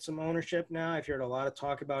going to get some ownership now. I've heard a lot of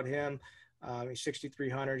talk about him. He's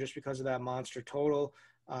 6,300 just because of that monster total.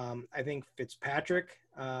 I think Fitzpatrick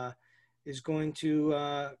is going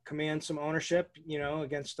to command some ownership,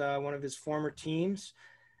 against one of his former teams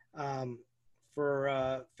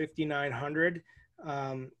for 5,900.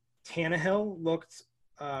 Tannehill looked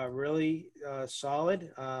really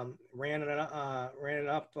solid. Ran it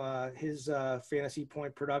up his fantasy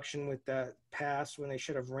point production with that pass when they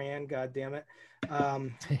should have ran. God damn it,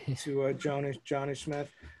 to Jonnu Smith.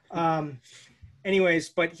 Anyways,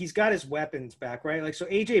 but he's got his weapons back, right? Like, so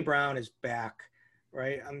AJ Brown is back,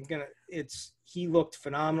 right? He looked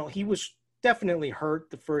phenomenal. He was definitely hurt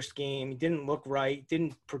the first game. He didn't look right,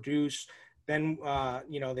 didn't produce. Then,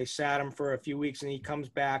 they sat him for a few weeks and he comes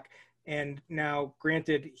back. And now,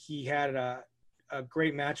 granted, he had a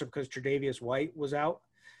great matchup because Tre'Davious White was out.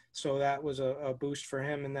 So that was a boost for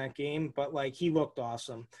him in that game. But, like, he looked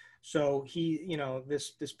awesome. So he,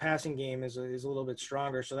 this passing game is a little bit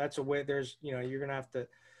stronger. So that's a way you're going to have to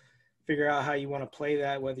figure out how you want to play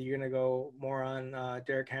that, whether you're going to go more on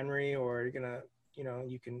Derrick Henry or you're going to,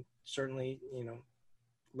 you can certainly,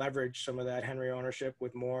 leverage some of that Henry ownership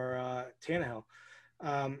with more Tannehill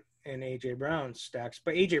and AJ Brown stacks.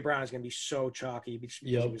 But AJ Brown is going to be so chalky.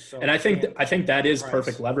 Yep. And I think that is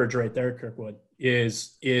perfect leverage right there, Kirkwood,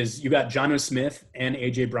 is you got Jonnu Smith and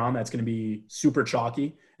AJ Brown. That's going to be super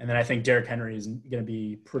chalky. And then I think Derrick Henry is going to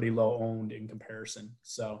be pretty low owned in comparison.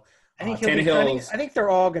 So I think they're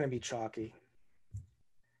all going to be chalky,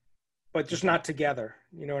 but just not together.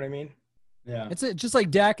 You know what I mean? Yeah. It's just like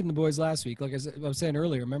Dak and the boys last week. Like I was saying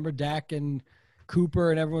earlier, remember Dak and Cooper,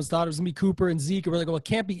 and everyone's thought it was going to be Cooper and Zeke. And we're like, well,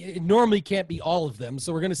 it normally can't be all of them.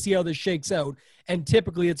 So we're going to see how this shakes out. And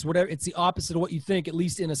typically it's the opposite of what you think, at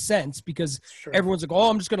least in a sense, because everyone's like, oh,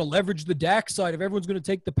 I'm just going to leverage the Dak side. If everyone's going to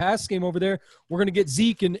take the pass game over there, we're going to get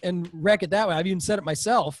Zeke and wreck it that way. I've even said it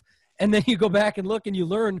myself. And then you go back and look and you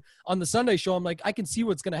learn on the Sunday show. I'm like, I can see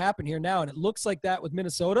what's going to happen here now. And it looks like that with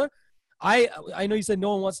Minnesota. I know you said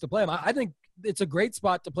no one wants to play him. I think it's a great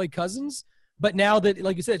spot to play Cousins. But now that,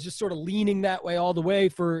 like you said, it's just sort of leaning that way all the way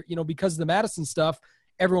for, because of the Madison stuff,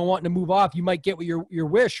 everyone wanting to move off, you might get what your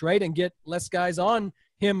wish, right? And get less guys on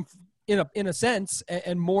him in a sense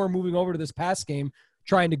and more moving over to this pass game,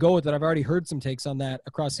 trying to go with it. I've already heard some takes on that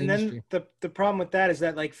across the industry. And then the problem with that is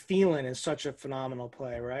that, like, Thielen is such a phenomenal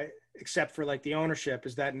play, right? Except for, like, the ownership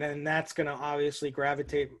is that, and then that's going to obviously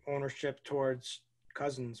gravitate ownership towards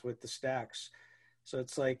Cousins with the stacks. So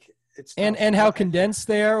it's like, and how condensed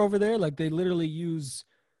they are over there. Like, they literally use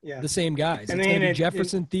the same guys. And it's going to be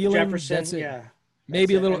Jefferson, Thielen. That's it. Yeah.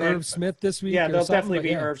 Maybe a little Irv Smith this week. Yeah, they'll definitely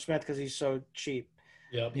be Irv Smith because he's so cheap.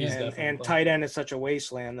 Yep, and tight end is such a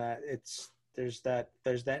wasteland that there's that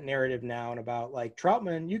narrative now and about, like,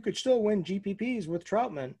 Troutman, you could still win GPPs with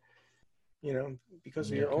Troutman, because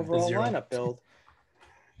of your overall lineup build.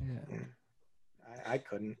 Yeah. I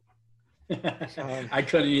couldn't. I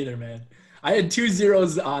couldn't either, man. I had 2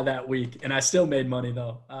 zeros that week, and I still made money,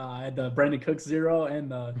 though. I had the Brandon Cooks 0 and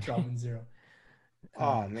the Troutman 0.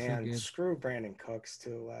 Oh, man. Screw Brandon Cooks,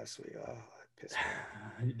 too, last week. Oh, that pissed me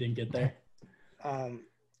off. You didn't get there?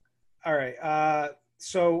 All right.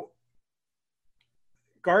 So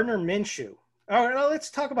Gardner Minshew. All right, let's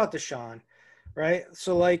talk about Deshaun, right?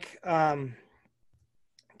 So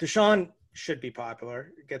Deshaun should be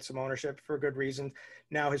popular, get some ownership for a good reason.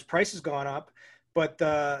 Now his price has gone up, but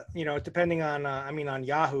depending on, on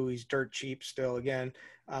Yahoo, he's dirt cheap still. Again,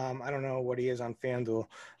 I don't know what he is on FanDuel,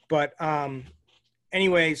 but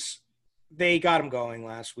anyways, they got him going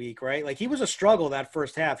last week, right? Like he was a struggle that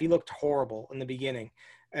first half. He looked horrible in the beginning.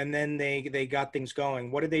 And then they got things going.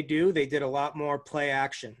 What did they do? They did a lot more play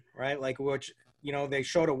action, right? Like they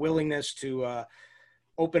showed a willingness to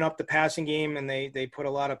open up the passing game, and they put a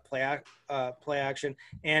lot of play action.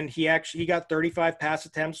 And he got 35 pass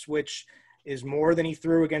attempts, which is more than he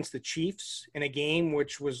threw against the Chiefs in a game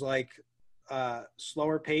which was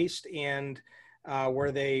slower paced and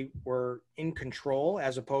where they were in control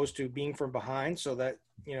as opposed to being from behind. So that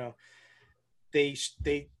they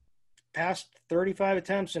passed 35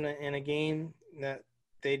 attempts in a game that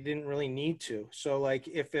they didn't really need to. So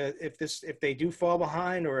if they do fall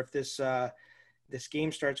behind, or if this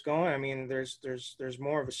game starts going, I mean, there's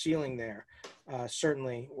more of a ceiling there,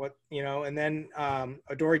 certainly. And then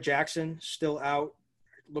Adoree Jackson still out.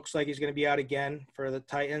 Looks like he's going to be out again for the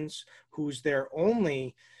Titans, who's their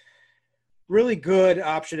only really good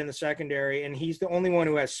option in the secondary, and he's the only one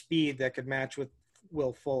who has speed that could match with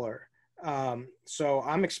Will Fuller. So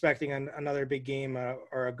I'm expecting another big game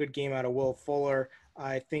or a good game out of Will Fuller.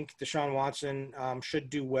 I think Deshaun Watson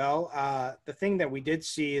should do well. The thing that we did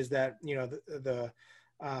see is that, the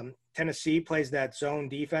Tennessee plays that zone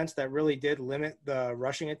defense that really did limit the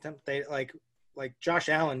rushing attempt. They like Josh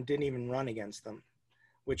Allen didn't even run against them,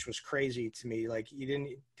 which was crazy to me. Like he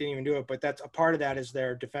didn't even do it, but that's a part of that is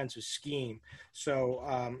their defensive scheme.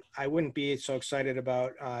 So I wouldn't be so excited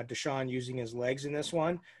about Deshaun using his legs in this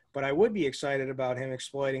one. But I would be excited about him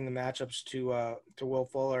exploiting the matchups to Will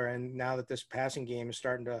Fuller. And now that this passing game is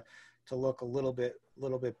starting to look a little bit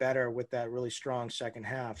better with that really strong second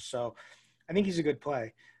half. So I think he's a good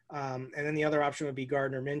play. And then the other option would be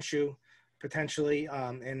Gardner Minshew, potentially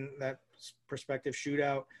in that prospective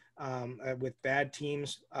shootout with bad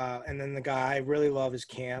teams. And then the guy I really love is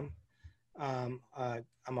Cam. I'm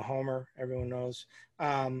a homer, everyone knows.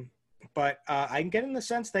 But I'm getting the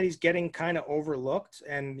sense that he's getting kind of overlooked.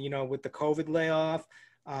 And, with the COVID layoff,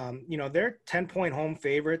 they're 10-point home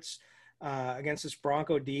favorites against this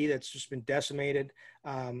Bronco D that's just been decimated.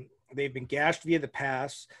 They've been gashed via the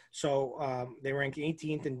pass. So they rank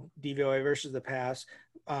 18th in DVOA versus the pass.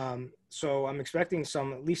 So I'm expecting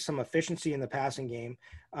at least some efficiency in the passing game.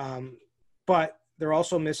 But they're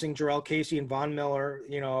also missing Jarrell Casey and Von Miller,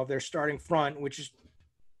 of their starting front, which is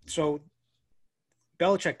so –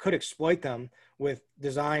 Belichick could exploit them with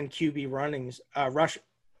design QB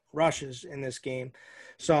rushes in this game.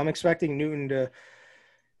 So I'm expecting Newton to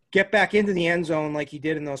get back into the end zone like he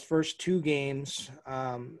did in those first two games,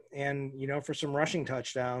 and, for some rushing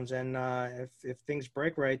touchdowns. And if things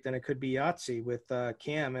break right, then it could be Yahtzee with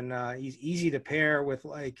Cam. And he's easy to pair with,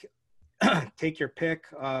 take your pick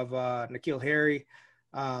of N'Keal Harry,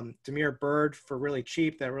 Damiere Byrd for really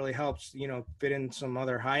cheap. That really helps, fit in some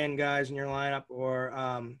other high-end guys in your lineup, or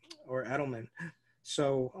Edelman.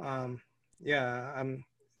 So,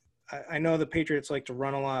 I know the Patriots like to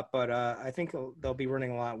run a lot, but I think they'll be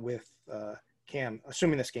running a lot with Cam,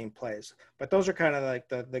 assuming this game plays. But those are kind of like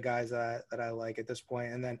the guys that I like at this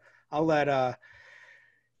point. And then I'll let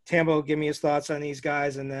Tambo give me his thoughts on these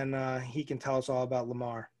guys, and then he can tell us all about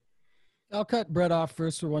Lamar. I'll cut Brett off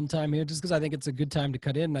first for one time here, just because I think it's a good time to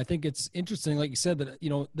cut in. And I think it's interesting, like you said, that,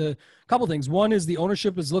 the couple things. One is the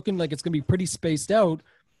ownership is looking like it's going to be pretty spaced out.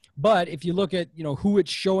 But if you look at, who it's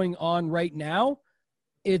showing on right now,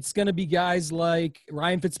 it's going to be guys like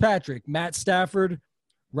Ryan Fitzpatrick, Matt Stafford,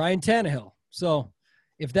 Ryan Tannehill. So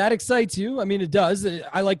if that excites you, I mean, it does.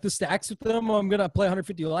 I like the stacks with them. I'm going to play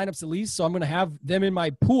 150 lineups at least. So I'm going to have them in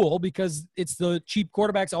my pool because it's the cheap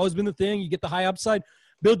quarterbacks, always been the thing. You get the high upside,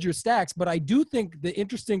 build your stacks. But I do think the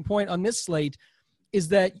interesting point on this slate is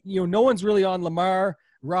that, no one's really on Lamar,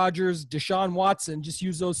 Rodgers, Deshaun Watson. Just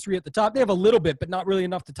use those three at the top. They have a little bit, but not really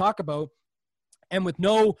enough to talk about. And with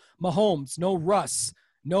no Mahomes, no Russ,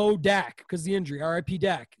 no Dak because the injury, RIP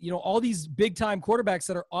Dak, all these big time quarterbacks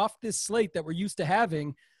that are off this slate that we're used to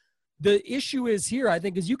having. The issue is here, I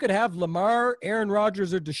think, is you could have Lamar, Aaron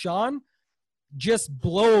Rodgers, or Deshaun just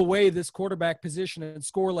blow away this quarterback position and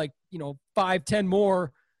score 5-10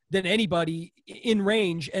 more than anybody in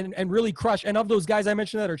range and really crush. And of those guys I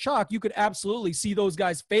mentioned that are chalk, you could absolutely see those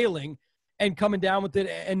guys failing and coming down with it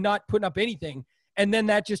and not putting up anything. And then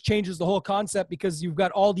that just changes the whole concept because you've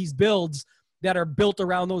got all these builds that are built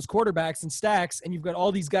around those quarterbacks and stacks, and you've got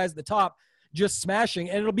all these guys at the top just smashing.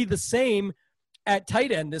 And it'll be the same at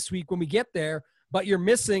tight end this week when we get there, but you're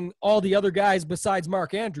missing all the other guys besides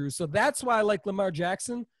Mark Andrews. So that's why I like Lamar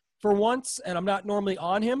Jackson for once, and I'm not normally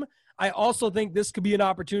on him. I also think this could be an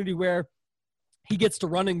opportunity where he gets to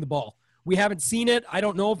running the ball. We haven't seen it. I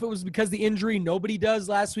don't know if it was because the injury. Nobody does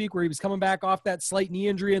last week where he was coming back off that slight knee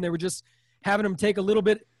injury and they were just having him take a little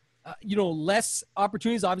bit, less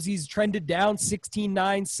opportunities. Obviously, he's trended down 16,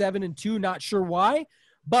 9, 7, and 2. Not sure why,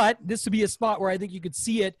 but this would be a spot where I think you could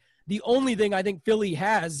see it. The only thing I think Philly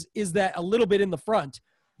has is that a little bit in the front.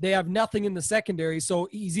 They have nothing in the secondary, so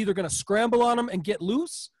he's either going to scramble on them and get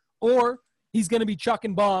loose, or he's going to be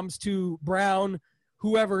chucking bombs to Brown,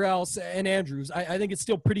 whoever else, and Andrews. I think it's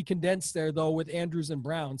still pretty condensed there, though, with Andrews and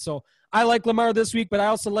Brown. So I like Lamar this week, but I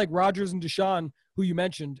also like Rodgers and Deshaun, who you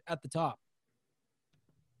mentioned at the top.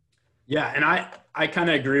 Yeah, and I kind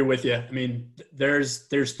of agree with you. I mean, there's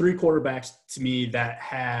 3 quarterbacks to me that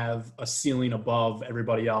have a ceiling above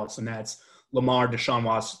everybody else, and that's Lamar, Deshaun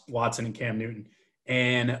Watson, and Cam Newton.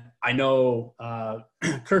 And I know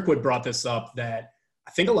Kirkwood brought this up that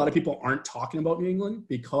I think a lot of people aren't talking about New England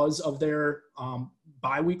because of their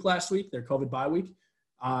bye week last week, their COVID bye week.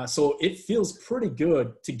 So it feels pretty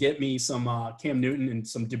good to get me some Cam Newton and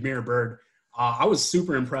some Damiere Byrd. I was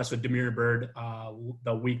super impressed with Damiere Byrd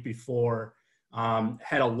the week before.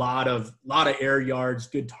 Had a lot of air yards,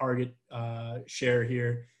 good target share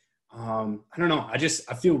here. I don't know. I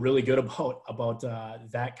feel really good about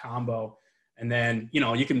that combo. And then,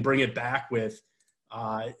 you can bring it back with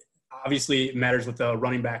obviously it matters with the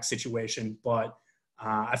running back situation, but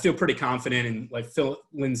I feel pretty confident in like Phil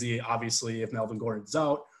Lindsay, obviously, if Melvin Gordon's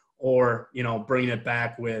out, or, bringing it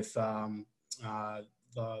back with the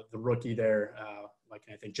rookie there,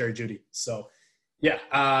 I think Jerry Jeudy. So, yeah,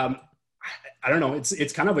 I don't know.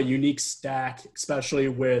 It's kind of a unique stack, especially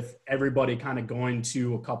with everybody kind of going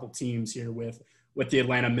to a couple teams here with the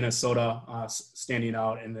Atlanta, Minnesota standing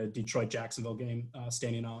out and the Detroit, Jacksonville game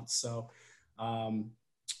standing out. So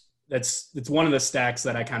it's one of the stacks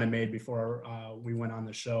that I kind of made before we went on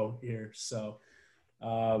the show here. So,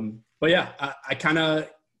 but yeah, I kind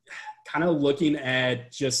of looking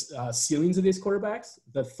at just ceilings of these quarterbacks.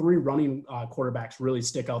 The 3 running quarterbacks really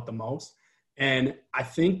stick out the most. And I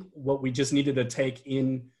think what we just needed to take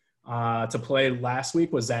in to play last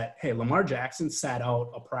week was that, hey, Lamar Jackson sat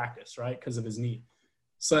out a practice, right, because of his knee.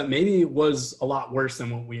 So that maybe it was a lot worse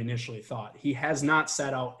than what we initially thought. He has not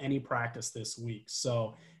sat out any practice this week.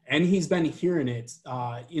 So, and he's been hearing it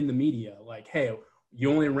in the media, like, hey,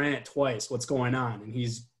 you only ran it twice. What's going on? And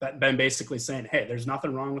he's been basically saying, hey, there's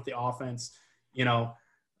nothing wrong with the offense.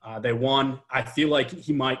 They won. I feel like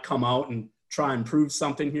he might come out and try and prove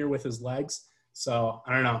something here with his legs. So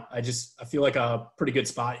I don't know. I feel like a pretty good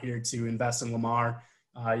spot here to invest in Lamar,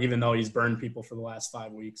 even though he's burned people for the last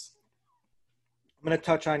 5 weeks. I'm going to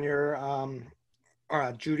touch on your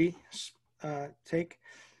Jeudy take.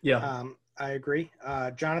 Yeah. I agree.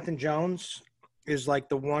 Jonathan Jones is like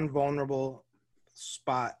the one vulnerable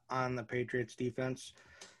spot on the Patriots defense.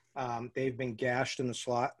 They've been gashed in the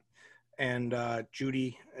slot, and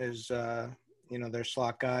Jeudy is, their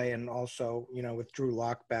slot guy. And also, with Drew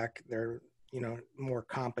Lock back, they're, more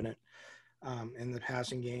competent in the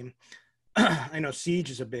passing game. I know Siege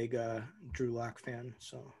is a big Drew Lock fan,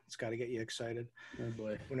 so it's got to get you excited. Oh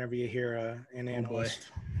boy! Whenever you hear an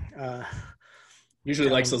analyst, usually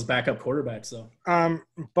likes those backup quarterbacks, though.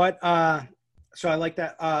 So I like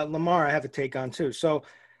that. Lamar, I have a take on too. So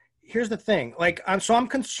here's the thing: I'm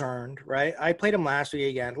concerned, right? I played him last week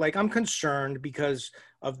again. I'm concerned because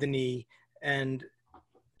of the knee, and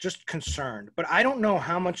just concerned. But I don't know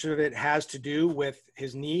how much of it has to do with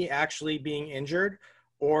his knee actually being injured,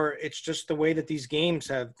 or it's just the way that these games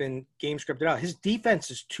have been game scripted out. His defense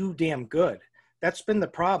is too damn good. That's been the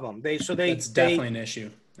problem. That's definitely an issue.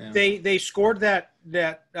 Yeah. They scored that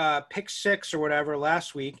pick 6 or whatever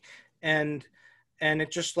last week, and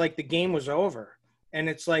it just like the game was over. And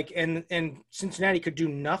it's like and Cincinnati could do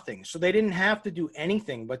nothing. So they didn't have to do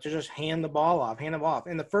anything but to just hand the ball off.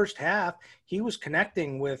 In the first half, he was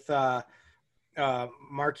connecting with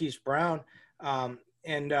Marquise Brown. Was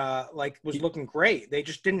looking great. They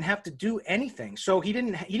just didn't have to do anything. So he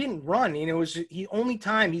didn't run.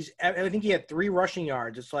 I think he had 3 rushing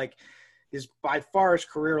yards. It's like is by far his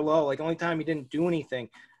career low. Like only time he didn't do anything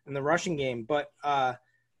in the rushing game. But I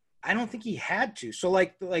don't think he had to. So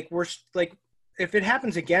if it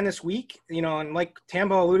happens again this week, and like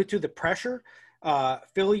Tambo alluded to, the pressure,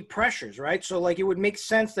 Philly pressures, right? So it would make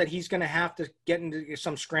sense that he's going to have to get into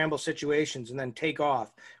some scramble situations and then take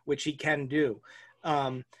off, which he can do.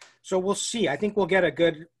 So we'll see. I think we'll get a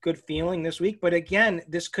good feeling this week. But again,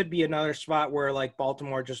 this could be another spot where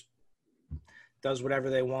Baltimore just does whatever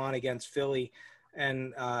they want against Philly.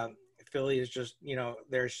 And Philly is just,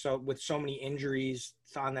 there's with so many injuries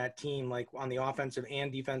on that team, like on the offensive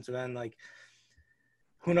and defensive end, like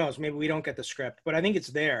who knows, maybe we don't get the script, but I think it's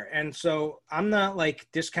there. And so I'm not like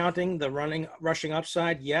discounting the rushing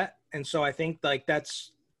upside yet. And so I think like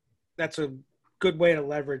that's a good way to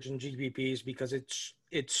leverage in GPPs because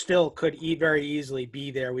it still could very easily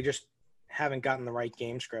be there. We just haven't gotten the right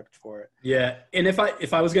game script for it. Yeah, and if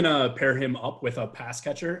I was gonna pair him up with a pass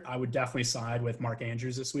catcher, I would definitely side with Mark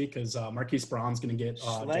Andrews this week because Marquise Brown's gonna get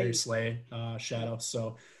Darius Slay shadow,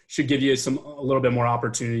 so should give you a little bit more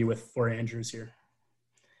opportunity for Andrews here.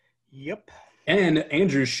 Yep. And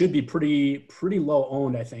Andrews should be pretty low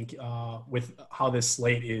owned, I think, with how this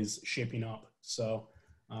slate is shaping up. So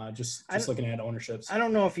just looking at ownerships. I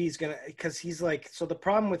don't know if he's gonna because he's like so. The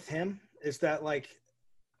problem with him is that like.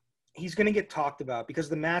 He's going to get talked about because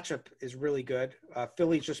the matchup is really good.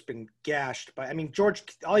 Philly's just been gashed by. I mean,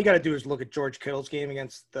 all you got to do is look at George Kittle's game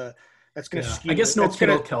against that's going to skew. I guess no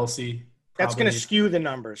Kittle, Kelsey. That's going to skew the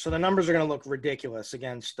numbers. So the numbers are going to look ridiculous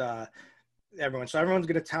against everyone. So everyone's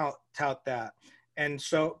going to tout that. And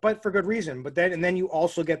so, but for good reason. But then you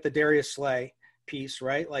also get the Darius Slay piece,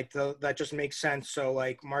 right? Like that just makes sense. So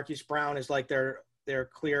like Marquise Brown is like their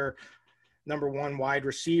clear number one wide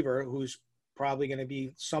receiver who's probably going to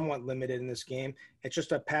be somewhat limited in this game. It's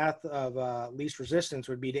just a path of least resistance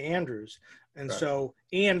would be to Andrews. And right. So,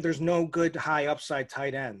 and there's no good high upside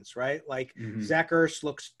tight ends, right? Like Zach Ertz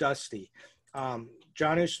looks dusty.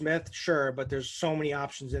 Jonnu Smith, sure, but there's so many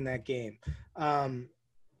options in that game.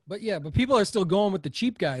 But people are still going with the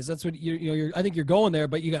cheap guys. That's what I think you're going there,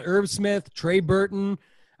 but you got Irv Smith, Trey Burton,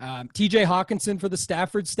 TJ Hawkinson for the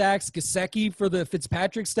Stafford stacks, Gesicki for the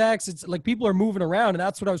Fitzpatrick stacks. It's like people are moving around, and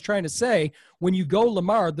that's what I was trying to say. When you go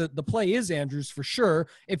Lamar, the play is Andrews for sure.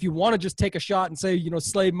 If you want to just take a shot and say,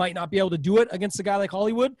 Slade might not be able to do it against a guy like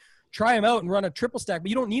Hollywood, try him out and run a triple stack. But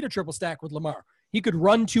you don't need a triple stack with Lamar. He could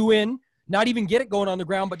run 2 in, not even get it going on the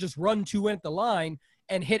ground, but just run 2 in at the line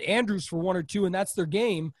and hit Andrews for 1 or 2, and that's their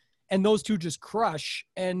game. And those two just crush.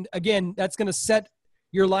 And again, that's going to set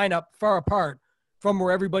your lineup far apart from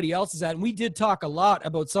where everybody else is at. And we did talk a lot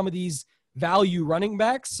about some of these value running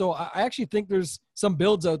backs. So I actually think there's some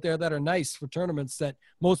builds out there that are nice for tournaments that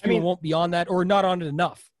most people won't be on that or not on it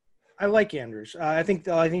enough. I like Andrews. I think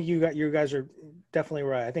you guys are definitely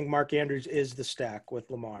right. I think Mark Andrews is the stack with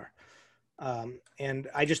Lamar. And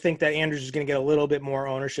I just think that Andrews is going to get a little bit more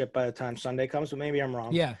ownership by the time Sunday comes, but maybe I'm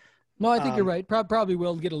wrong. Yeah. No, I think you're right. Probably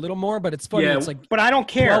will get a little more, but it's funny. Yeah, it's like, but I don't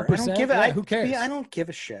care. 12%. Who cares? I don't give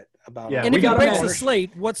a shit about it. And if he breaks the slate,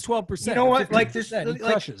 what's 12%? You know what? Like this, he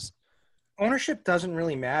crushes. Ownership doesn't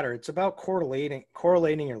really matter. It's about correlating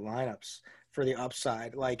your lineups for the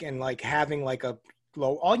upside. And having like a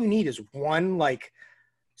low. All you need is one like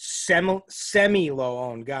semi low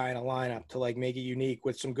owned guy in a lineup to like make it unique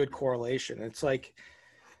with some good correlation. It's like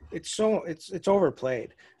it's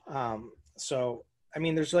overplayed. So. I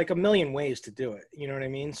mean, there's like a million ways to do it. You know what I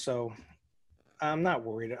mean? So I'm not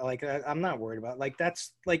worried. I'm not worried about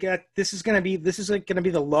this is going to be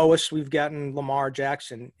the lowest we've gotten Lamar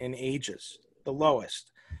Jackson in ages, the lowest.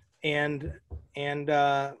 And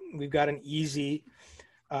we've got an easy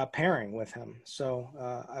pairing with him. So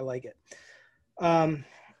I like it. All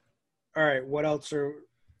right. What else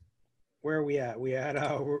where are we at? We had,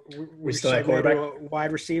 we still at quarterback?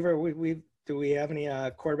 Wide receiver. Do we have any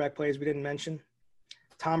quarterback plays we didn't mention?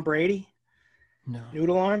 Tom Brady? No.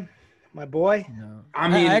 Noodle arm? My boy? No. I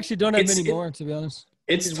mean, I actually don't have any more, to be honest.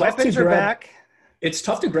 His weapons are back. It's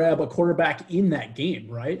tough to grab a quarterback in that game,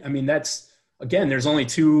 right? I mean, there's only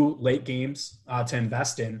 2 late games to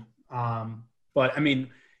invest in. But, I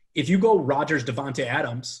mean, if you go Rodgers, Devontae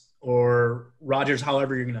Adams, or Rodgers,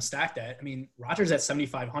 however you're going to stack that, I mean, Rodgers at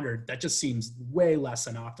 7,500, that just seems way less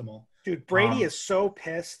than optimal. Dude, Brady is so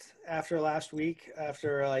pissed after last week,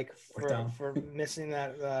 after for missing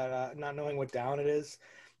that, not knowing what down it is.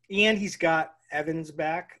 And he's got Evans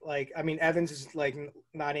back. Evans is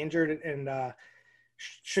not injured and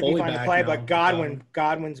should be fine to play, but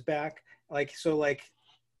Godwin's back. I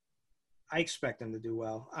expect him to do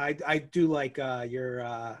well. I do like your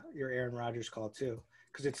Aaron Rodgers call too,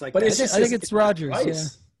 because it's like. But I think it's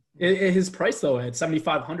Rodgers. Yeah. His price though at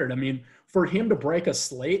 7,500. I mean, for him to break a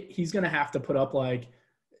slate, he's going to have to put up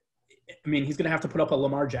he's going to have to put up a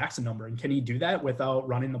Lamar Jackson number. And can he do that without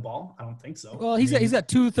running the ball? I don't think so. Well, he's got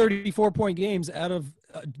 2 34-point games out of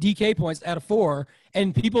DK points out of 4,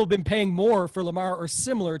 and people have been paying more for Lamar or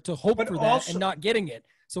similar to hope for that and not getting it.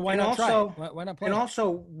 So why not try it? Why not play? And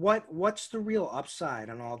also, what's the real upside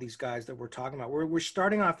on all these guys that we're talking about? We're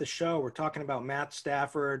starting off the show. We're talking about Matt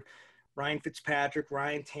Stafford. Ryan Fitzpatrick,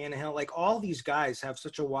 Ryan Tannehill, like all these guys have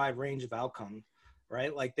such a wide range of outcome,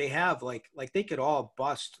 right? Like they have like they could all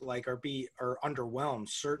bust like or underwhelm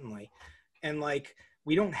certainly. And like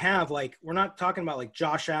we don't have like we're not talking about like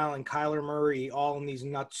Josh Allen, Kyler Murray all in these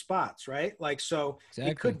nut spots, right? Like so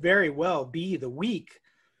It could very well be the week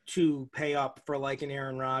to pay up for like an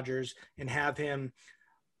Aaron Rodgers and have him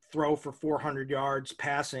throw for 400 yards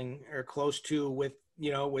passing or close to with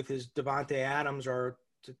his Devontae Adams or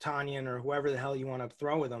Tanyan or whoever the hell you want to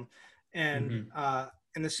throw with him. And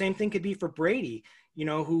and the same thing could be for Brady,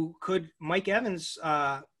 who could Mike Evans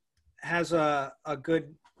has a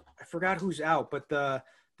good, I forgot who's out, but the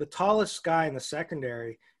tallest guy in the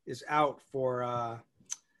secondary is out for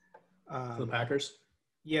the Packers.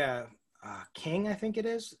 Yeah. King, I think it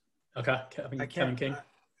is. Okay. Kevin King.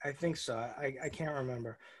 I think so. I can't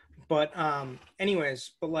remember. But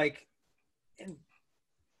anyways, but like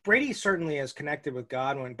Brady certainly has connected with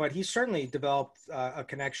Godwin, but he's certainly developed a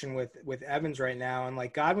connection with Evans right now. And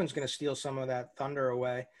like Godwin's going to steal some of that thunder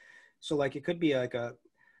away. So like it could be like a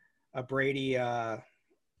Brady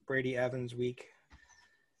Evans week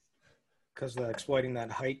because exploiting that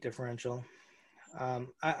height differential.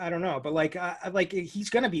 I don't know, but like he's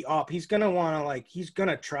going to be up. He's going to want to he's going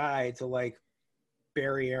to try to like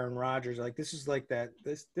bury Aaron Rodgers. Like this is like that.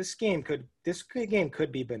 This game could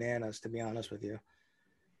be bananas, to be honest with you.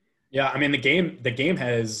 Yeah, I mean the game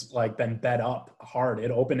has like been bet up hard. It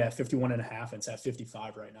opened at 51.5. It's at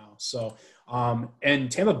 55 right now. So and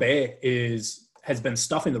Tampa Bay has been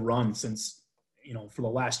stuffing the run since for the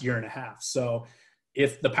last year and a half. So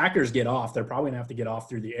if the Packers get off, they're probably gonna have to get off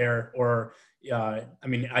through the air. Or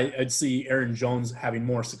I'd see Aaron Jones having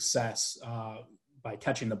more success by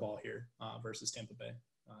catching the ball here versus Tampa Bay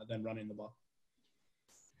than running the ball.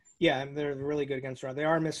 Yeah, they're really good against run. They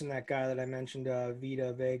are missing that guy that I mentioned,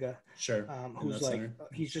 Vita Vega. Sure. Who's like center.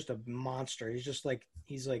 He's just a monster. He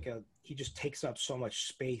just takes up so much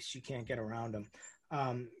space you can't get around him.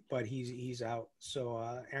 But he's out.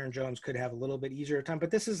 So Aaron Jones could have a little bit easier time.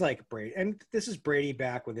 But this is like Brady, and this is Brady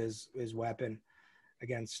back with his weapon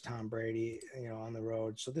against Tom Brady, on the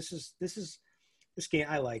road. So this game,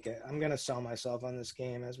 I like it. I'm going to sell myself on this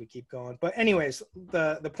game as we keep going. But anyways,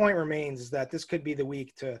 the point remains is that this could be the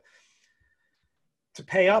week to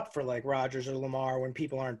pay up for like Rodgers or Lamar when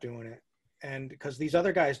people aren't doing it. And because these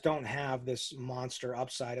other guys don't have this monster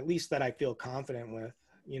upside, at least that I feel confident with,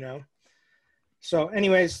 So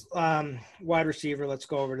anyways, wide receiver, let's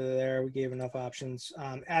go over to there. We gave enough options.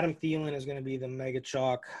 Adam Thielen is going to be the mega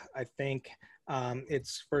chalk, I think.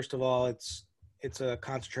 It's first of all, it's a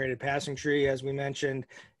concentrated passing tree, as we mentioned.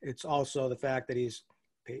 It's also the fact that he's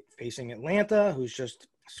facing Atlanta, who's just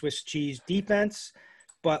Swiss cheese defense.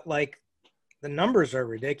 But, like, the numbers are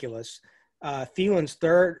ridiculous. Thielen's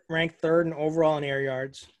ranked third in overall in air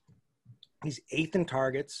yards. He's 8th in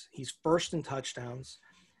targets. He's 1st in touchdowns,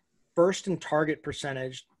 1st in target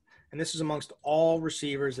percentage. And this is amongst all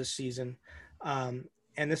receivers this season.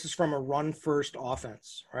 And this is from a run-first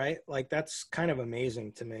offense, right? Like, that's kind of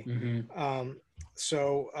amazing to me. Mm-hmm.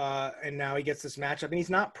 And now he gets this matchup, and he's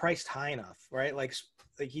not priced high enough, right? Like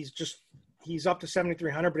he's up to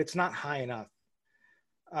 7,300, but it's not high enough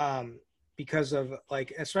because of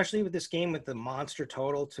like, especially with this game with the monster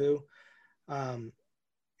total too. And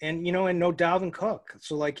no Dalvin Cook.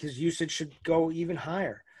 So like his usage should go even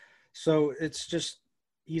higher. So it's just,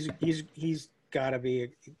 he's got to be a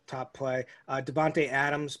top play. Devontae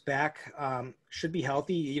Adams back should be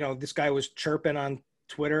healthy. This guy was chirping on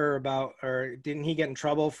Twitter about, or didn't he get in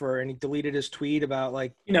trouble and he deleted his tweet about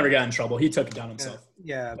like. He never got in trouble. He took it down himself.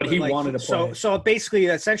 Yeah. But he wanted to play. So basically,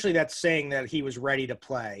 essentially that's saying that he was ready to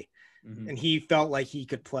play and he felt like he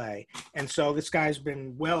could play. And so this guy's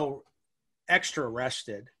been extra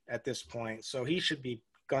rested at this point. So he should be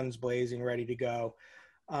guns blazing, ready to go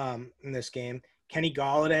in this game. Kenny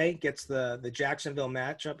Golladay gets the Jacksonville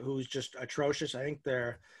matchup, who's just atrocious. I think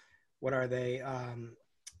they're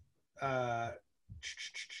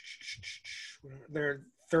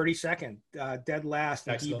 32nd, dead last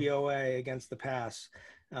in DVOA against the pass,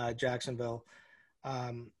 Jacksonville.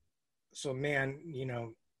 So man,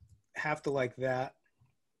 have to like that.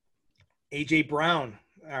 AJ Brown.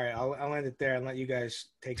 All right, I'll end it there and let you guys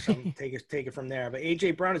take it from there. But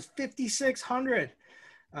AJ Brown is 5,600.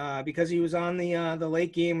 Because he was on the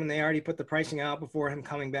late game when they already put the pricing out before him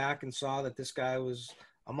coming back and saw that this guy was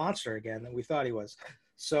a monster again that we thought he was.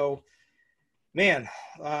 So, man,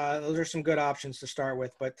 those are some good options to start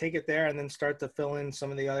with. But take it there and then start to fill in some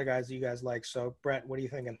of the other guys that you guys like. So, Brett, what are you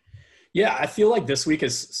thinking? Yeah, I feel like this week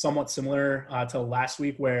is somewhat similar to last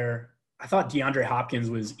week where I thought DeAndre Hopkins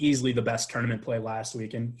was easily the best tournament play last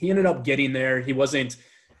week. And he ended up getting there. He wasn't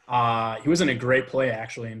He was in a great play,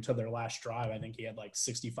 actually, until their last drive. I think he had like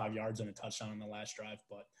 65 yards and a touchdown in the last drive,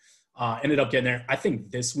 but ended up getting there. I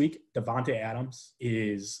think this week, Davante Adams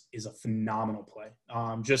is a phenomenal play.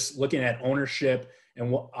 Just looking at ownership and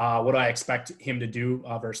what I expect him to do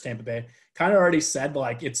versus Tampa Bay. Kind of already said,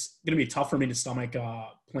 like, it's going to be tough for me to stomach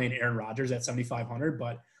playing Aaron Rodgers at 7,500,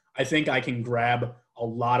 but I think I can grab a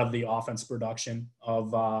lot of the offense production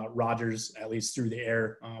of Rodgers, at least through the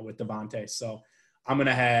air with Davante. So I'm going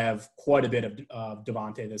to have quite a bit of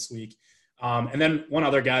Davante this week. And then one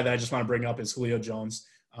other guy that I just want to bring up is Julio Jones.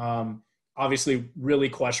 Obviously, really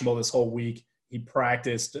questionable this whole week. He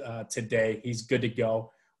practiced today. He's good to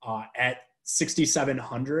go at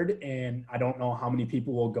 6,700, and I don't know how many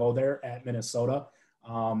people will go there at Minnesota.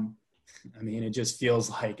 I mean, it just feels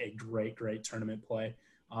like a great, great tournament play.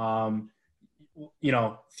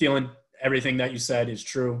 Feeling everything that you said is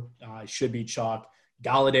true. Should be chalk.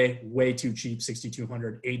 Galladay, way too cheap,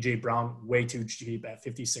 6,200. A.J. Brown, way too cheap at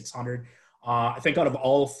 5,600. I think out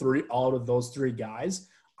of those three guys,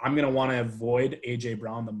 I'm going to want to avoid A.J.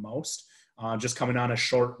 Brown the most, just coming on a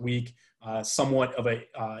short week, somewhat of a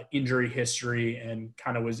injury history, and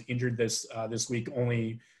kind of was injured this week,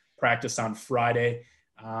 only practiced on Friday.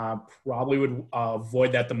 Probably would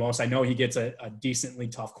avoid that the most. I know he gets a decently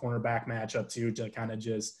tough cornerback matchup too, to kind of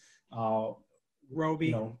just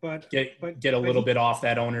Roby, get a little bit off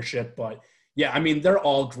that ownership. But yeah, I mean, they're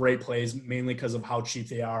all great plays, mainly because of how cheap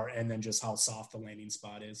they are and then just how soft the landing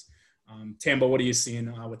spot is. Tambo, what are you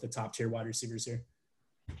seeing with the top tier wide receivers here?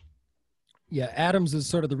 Yeah, Adams is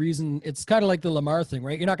sort of the reason. It's kind of like the Lamar thing,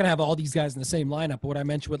 right? You're not going to have all these guys in the same lineup. But what I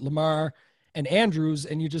mentioned with Lamar and Andrews,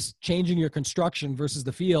 and you're just changing your construction versus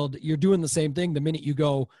the field, you're doing the same thing the minute you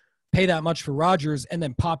go pay that much for Rodgers and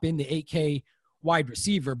then pop in the 8K wide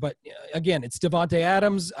receiver. But again, it's Davante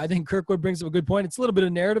Adams. I think Kirkwood brings up a good point. It's a little bit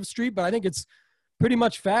of narrative street, but I think it's pretty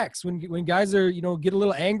much facts. When guys are, get a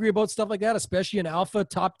little angry about stuff like that, especially an alpha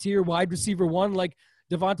top tier wide receiver one like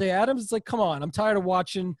Davante Adams, it's like, come on, I'm tired of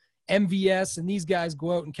watching MVS and these guys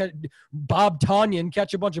go out and catch Bob Tonyan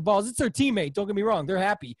catch a bunch of balls. It's their teammate. Don't get me wrong. They're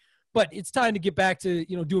happy, but it's time to get back to,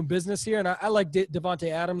 doing business here. And I like Davante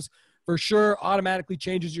Adams for sure. Automatically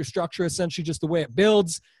changes your structure, essentially just the way it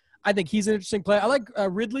builds. I think he's an interesting play. I like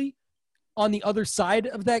Ridley on the other side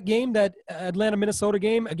of that game, that Atlanta-Minnesota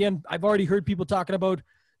game. Again, I've already heard people talking about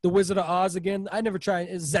the Wizard of Oz again. I never tried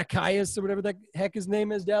Zacchaeus or whatever the heck his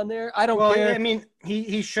name is down there. I don't care. I mean,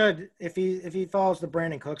 he should, if he follows the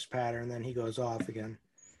Brandon Cooks pattern, then he goes off again.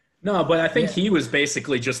 No, but I think he was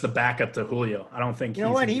basically just the backup to Julio. I don't think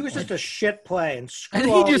he was just a shit play, and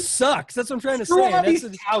he just sucks. That's what I'm trying to say. All these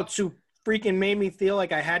scouts who freaking made me feel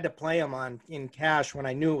like I had to play him in cash when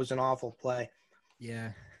I knew it was an awful play.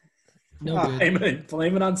 Yeah. No good.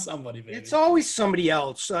 Blame it on somebody, baby. It's always somebody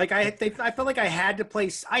else. Like I felt like I had to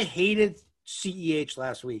play. I hated CEH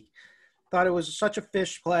last week. Thought it was such a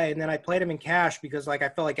fish play, and then I played him in cash because I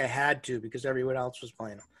felt like I had to because everyone else was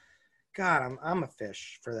playing him. God, I'm a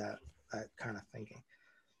fish for that kind of thinking.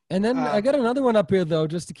 And then I got another one up here though,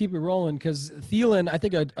 just to keep it rolling, because Thielen, I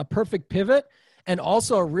think a perfect pivot and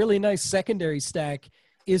also a really nice secondary stack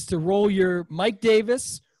is to roll your Mike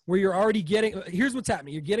Davis, where you're already getting – here's what's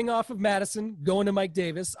happening. You're getting off of Madison, going to Mike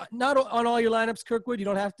Davis. Not on all your lineups, Kirkwood. You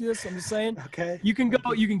don't have to do this. I'm just saying. Okay. You can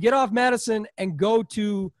get off Madison and go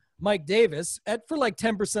to Mike Davis for like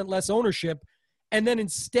 10% less ownership. And then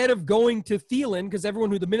instead of going to Thielen, because everyone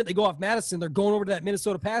the minute they go off Madison, they're going over to that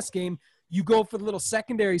Minnesota pass game, you go for the little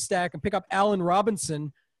secondary stack and pick up Allen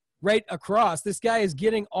Robinson right across. This guy is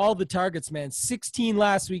getting all the targets, man. 16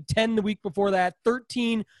 last week, 10 the week before that,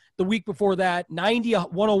 13 the week before that, 90,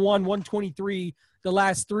 101, 123 the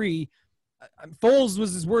last three. Foles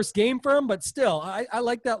was his worst game for him, but still, I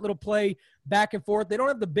like that little play back and forth. They don't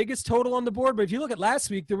have the biggest total on the board, but if you look at last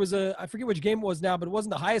week, there was I forget which game it was now, but it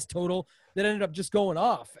wasn't the highest total that ended up just going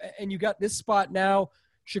off. And you got this spot now,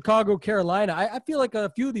 Chicago, Carolina. I feel like a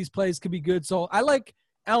few of these plays could be good. So I like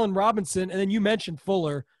Allen Robinson, and then you mentioned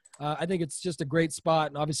Fuller. I think it's just a great spot,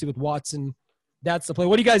 and obviously with Watson, that's the play.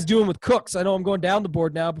 What are you guys doing with Cooks? I know I'm going down the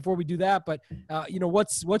board now before we do that, but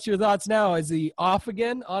what's your thoughts now? Is he off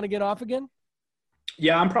again, on again, off again?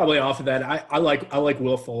 Yeah, I'm probably off of that. I like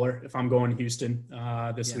Will Fuller if I'm going Houston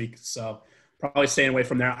this week, so probably staying away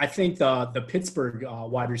from there. I think the Pittsburgh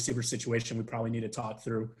wide receiver situation we probably need to talk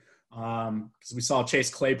through because we saw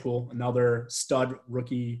Chase Claypool, another stud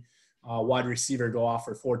rookie wide receiver, go off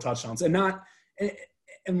for 4 touchdowns, and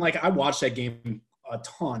I watched that game a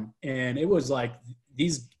ton, and it was like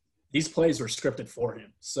these plays were scripted for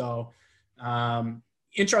him. So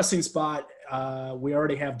interesting spot. We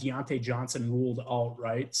already have Deontay Johnson ruled out,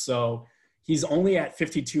 right? So He's only at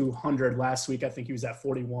 5,200 last week. I think he was at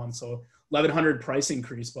 41. So 1,100 price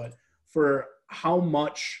increase. But for how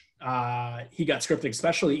much he got scripted,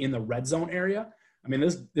 especially in the red zone area, I mean,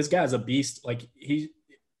 this guy's a beast. Like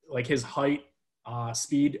his height,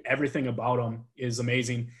 speed, everything about him is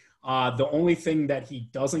amazing. The only thing that he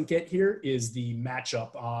doesn't get here is the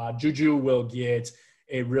matchup. Juju will get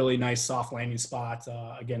a really nice soft landing spot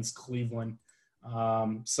against Cleveland.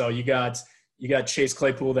 So you got Chase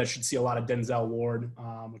Claypool that should see a lot of Denzel Ward,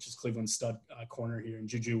 which is Cleveland's stud corner here, and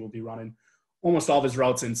Juju will be running almost all of his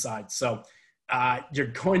routes inside. So you're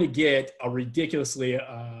going to get a ridiculously,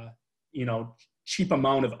 cheap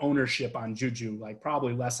amount of ownership on Juju, like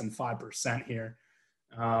probably less than 5% here.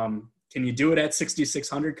 Can you do it at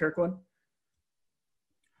 6,600, Kirkwood?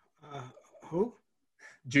 Who?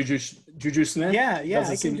 Juju Smith? Yeah,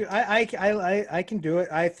 I can do it.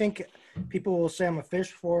 I think people will say I'm a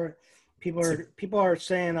fish for it. People are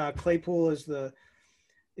saying Claypool is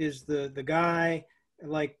the guy,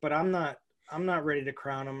 like, but I'm not ready to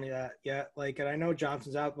crown him yet. Like, and I know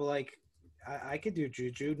Johnson's out, but like, I could do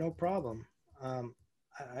Juju, no problem. I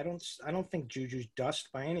don't think Juju's dust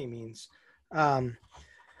by any means.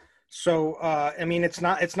 So I mean, it's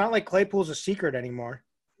not like Claypool's a secret anymore.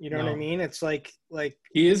 You know what I mean? It's like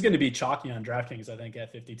he is going to be chalky on DraftKings, I think,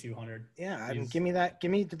 at 5,200. Yeah, I mean, give me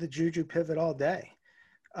the Juju pivot all day.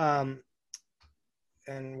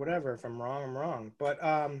 And whatever, if I'm wrong, I'm wrong. But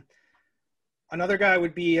another guy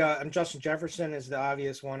would be Justin Jefferson is the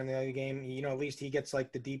obvious one in the other game. You know, at least he gets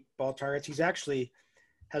like the deep ball targets. He's actually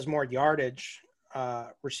has more yardage,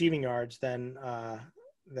 receiving yards than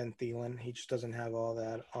Thielen. He just doesn't have all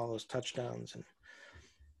those touchdowns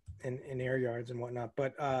and air yards and whatnot.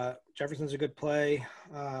 But Jefferson's a good play.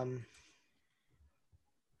 Yeah,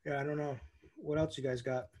 I don't know. What else you guys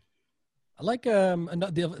got? I like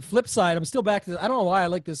the flip side. I'm still back to I don't know why I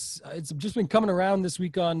like this. It's just been coming around this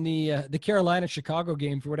week on the Carolina-Chicago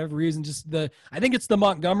game for whatever reason. I think it's the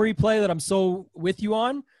Montgomery play that I'm so with you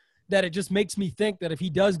on, that it just makes me think that if he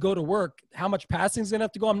does go to work, how much passing is going to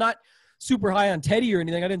have to go. I'm not super high on Teddy or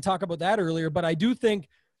anything. I didn't talk about that earlier, but I do think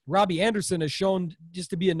Robbie Anderson has shown just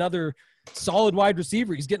to be another solid wide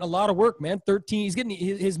receiver. He's getting a lot of work, man. 13. He's getting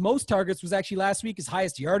his most targets was actually last week. His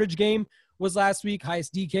highest yardage game was last week,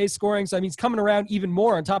 highest DK scoring. So, I mean, he's coming around even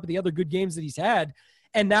more on top of the other good games that he's had.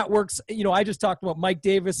 And that works. You know, I just talked about Mike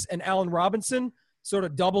Davis and Allen Robinson sort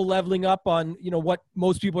of double leveling up on, you know, what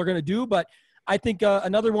most people are going to do. But I think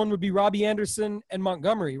another one would be Robbie Anderson and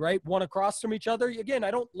Montgomery, right? One across from each other. Again,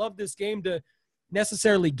 I don't love this game to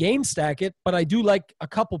necessarily game stack it, but I do like a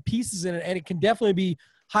couple pieces in it, and it can definitely be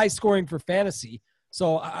high scoring for fantasy.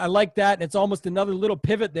 So I like that. And it's almost another little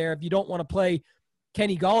pivot there. If you don't want to play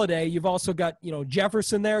Kenny Golladay, you've also got, you know,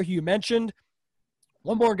 Jefferson there, who you mentioned.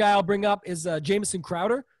 One more guy I'll bring up is Jamison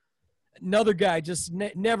Crowder. Another guy just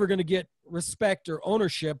never going to get respect or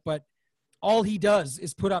ownership, but all he does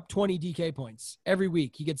is put up 20 DK points every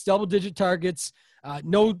week. He gets double-digit targets.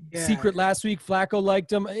 Secret last week. Flacco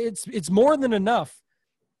liked him. It's more than enough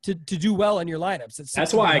to do well in your lineups.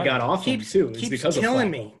 That's why I got off him too. It's because of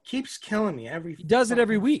Flacco. Keeps killing me. He does it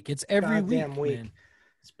every week. It's every week. Man.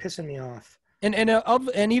 It's pissing me off.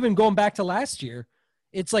 And even going back to last year,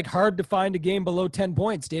 it's like hard to find a game below 10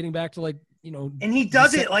 points dating back to, like, you know. And he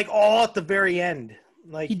does it like all at the very end.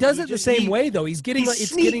 Like he does it the same way though. He's getting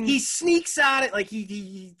he sneaks at it like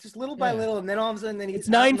he just little by little, and then all of a sudden it's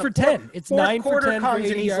 9 for 10. It's 9 for 10 for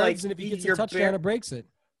 80 yards, like, and if he gets a touchdown, it breaks it.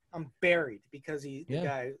 I'm buried because the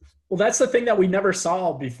guy. Well, that's the thing that we never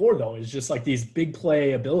saw before though, is just like these big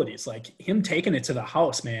play abilities, like him taking it to the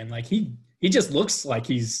house, man. Like he just looks like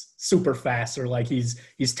he's super fast, or like he's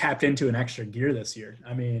tapped into an extra gear this year.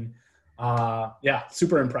 I mean,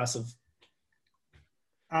 super impressive.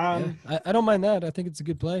 I don't mind that. I think it's a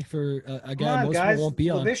good play for a guy most people won't be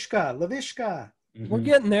on. Laviska. Mm-hmm. We're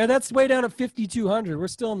getting there. That's way down at 5,200. We're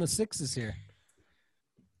still in the sixes here.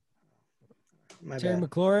 Terry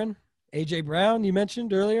McLaurin, A.J. Brown, you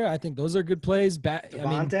mentioned earlier. I think those are good plays.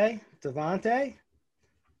 Devontae?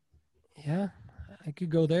 Yeah, I could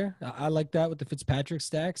go there. I like that with the Fitzpatrick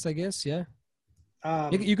stacks, I guess, yeah.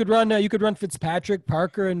 You could run Fitzpatrick,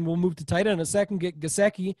 Parker, and we'll move to tight end in a second, get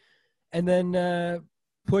Gesicki, and then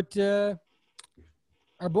put our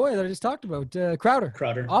boy that I just talked about,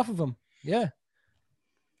 Crowder off of him. Yeah.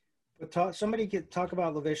 But talk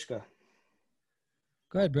about Laviska.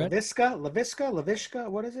 Go ahead, Brett. Laviska.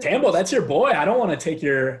 What is it? Tambo, that's your boy. I don't want to take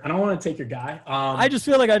your guy. I just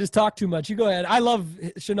feel like I just talked too much. You go ahead. I love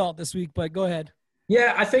Shenault this week, but go ahead.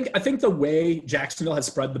 Yeah, I think the way Jacksonville has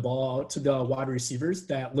spread the ball out to the wide receivers,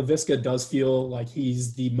 that Laviska does feel like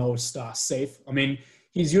he's the most safe. I mean,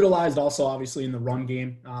 he's utilized also obviously in the run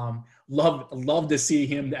game. love to see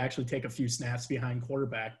him to actually take a few snaps behind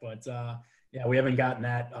quarterback. But yeah, we haven't gotten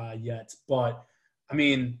that yet. But I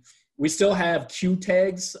mean, we still have Q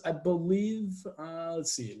tags, I believe.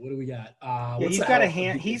 Let's see, what do we got?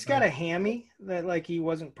 Yeah, he's got a hammy that like he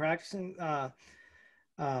wasn't practicing.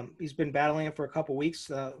 He's been battling it for a couple weeks.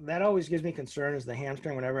 That always gives me concern is the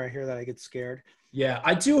hamstring. Whenever I hear that, I get scared. Yeah,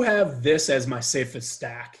 I do have this as my safest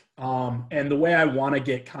stack. And the way I want to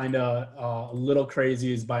get kind of a little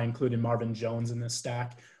crazy is by including Marvin Jones in this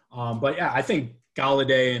stack. But yeah, I think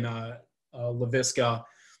Galladay and Laviska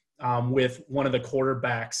with one of the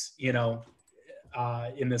quarterbacks,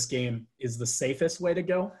 in this game is the safest way to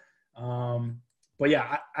go. But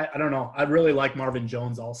yeah, I don't know. I really like Marvin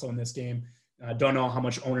Jones also in this game. I don't know how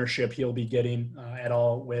much ownership he'll be getting at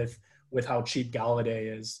all with how cheap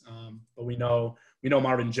Galladay is. But we know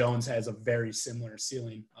Marvin Jones has a very similar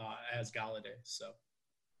ceiling as Galladay. So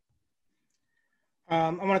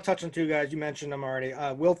I want to touch on two guys. You mentioned them already.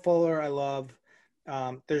 Will Fuller, I love.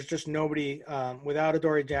 There's just nobody without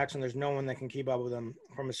Adoree Jackson. There's no one that can keep up with him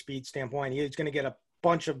from a speed standpoint. He's going to get a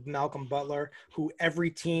bunch of Malcolm Butler, who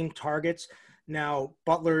every team targets. Now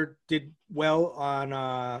Butler did well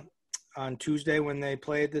on Tuesday when they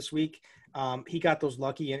played this week. He got a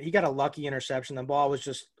lucky interception. The ball was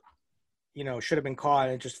just, should have been caught.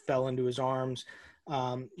 And it just fell into his arms.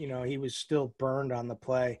 He was still burned on the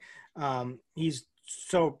play. He's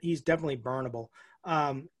definitely burnable.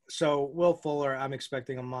 So Will Fuller, I'm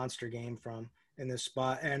expecting a monster game from in this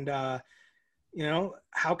spot. And, how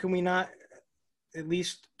can we not at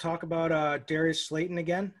least talk about Darius Slayton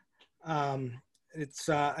again? It's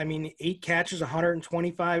 8 catches,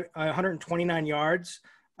 129 yards.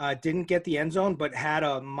 Didn't get the end zone, but had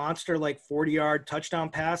a monster 40-yard touchdown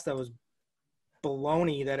pass that was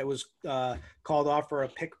baloney that it was called off for a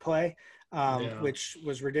pick play, which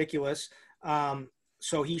was ridiculous.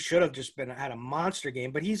 So he should have just had a monster game,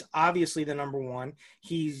 but he's obviously the number one.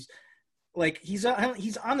 He's on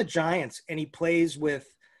the Giants and he plays with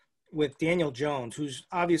Daniel Jones, who's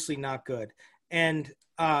obviously not good. And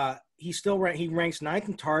he ranks 9th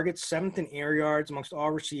in targets, 7th in air yards amongst all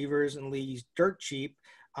receivers in the league. He's dirt cheap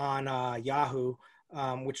on Yahoo,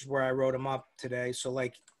 which is where I wrote him up today. So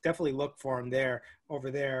definitely look for him over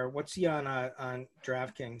there. What's he on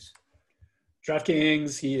DraftKings?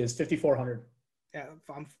 DraftKings, he is 5,400. Yeah,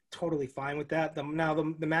 I'm totally fine with that. The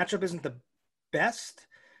matchup isn't the best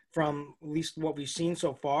from at least what we've seen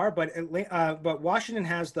so far, but Washington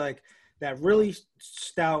has that really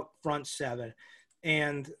stout front seven,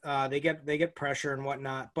 and they get pressure and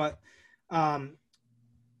whatnot. But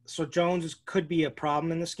so Jones could be a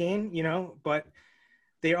problem in this game, but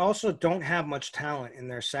they also don't have much talent in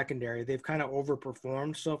their secondary. They've kind of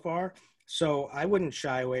overperformed so far. So I wouldn't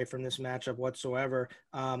shy away from this matchup whatsoever.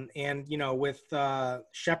 And with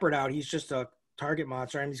Shepard out, he's just a target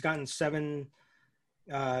monster. I mean, he's gotten 7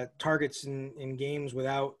 targets in games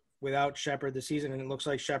without Shepard this season, and it looks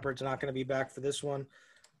like Shepard's not going to be back for this one.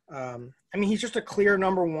 He's just a clear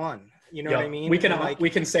number one. You know what I mean? We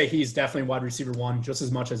can say he's definitely wide receiver 1 just as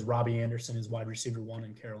much as Robbie Anderson is wide receiver 1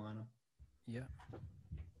 in Carolina. Yeah.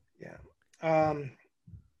 Yeah.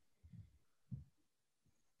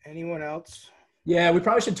 Anyone else? Yeah, we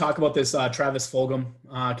probably should talk about this Travis Fulgham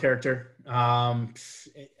character.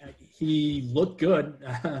 He looked good.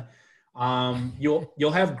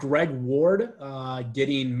 You'll have Greg Ward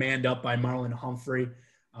getting manned up by Marlon Humphrey,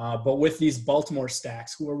 but with these Baltimore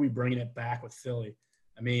stacks, who are we bringing it back with Philly?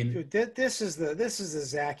 I mean, dude, this is the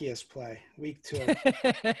Zacchaeus play week 2.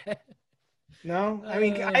 No, I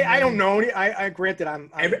mean I don't know. I granted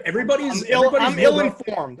I'm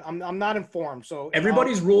ill-informed. I'm not informed. So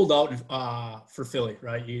everybody's ruled out for Philly,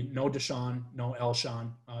 right? No Deshaun, no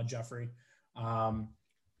Elshon Jeffrey.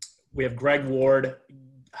 We have Greg Ward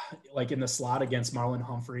in the slot against Marlon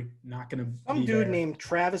Humphrey. Not going to some dude named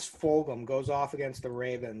Travis Fulgham goes off against the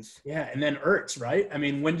Ravens. Yeah, and then Ertz, right? I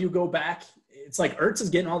mean, when do you go back? It's like Ertz is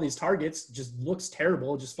getting all these targets, just looks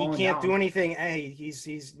terrible, just falling down. He can't do anything. Hey,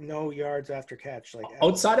 he's no yards after catch.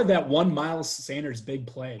 Outside of that one Miles Sanders big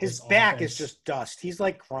play, his back is just dust. He's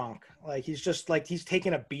like Gronk. He's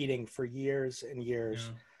taken a beating for years and years.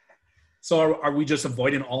 Yeah. So are we just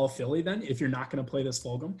avoiding all of Philly then if you're not going to play this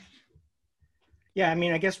Fulgham? Yeah, I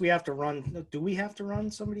mean, I guess we have to run. Do we have to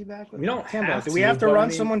run somebody back? We don't have to. Do we have to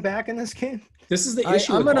run someone back in this game? This is the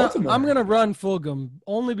issue with Baltimore. I'm going to run Fulgham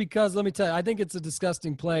only because, let me tell you, I think it's a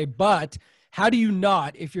disgusting play. But how do you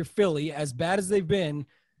not, if you're Philly, as bad as they've been,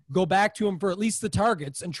 go back to him for at least the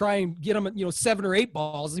targets and try and get him, 7 or 8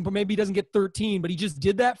 balls? Maybe he doesn't get 13, but he just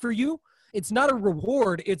did that for you. it's not a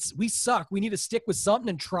reward. It's we suck. We need to stick with something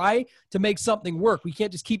and try to make something work. We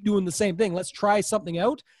can't just keep doing the same thing. Let's try something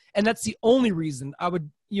out. And that's the only reason I would,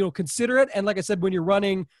 consider it. And like I said, when you're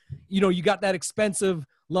running, you got that expensive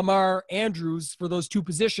Lamar Andrews for those two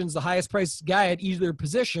positions, the highest priced guy at either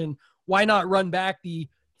position. Why not run back the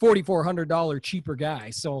 $4,400 cheaper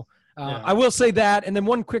guy? So I will say that. And then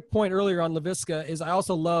one quick point earlier on Laviska is I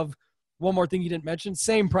also love one more thing you didn't mention,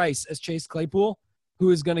 same price as Chase Claypool,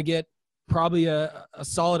 who is going to get probably a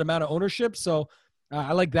solid amount of ownership. So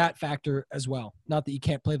I like that factor as well. Not that you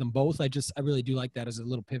can't play them both. I really do like that as a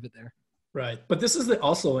little pivot there. Right. But this is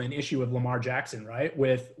also an issue with Lamar Jackson, right?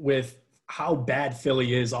 With how bad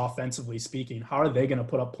Philly is offensively speaking. How are they going to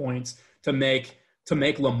put up points to make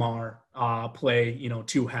Lamar play,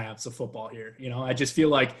 two halves of football here? I just feel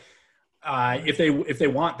like if they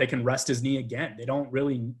want, they can rest his knee again. They don't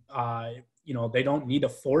really, they don't need to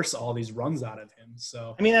force all these runs out of him.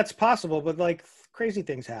 So, I mean, that's possible, but like crazy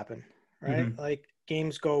things happen, right? Mm-hmm. Like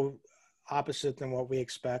games go opposite than what we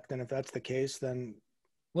expect. And if that's the case, then.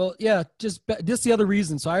 Well, yeah, just the other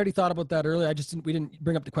reason. So I already thought about that earlier. We didn't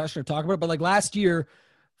bring up the question or talk about it, but like last year,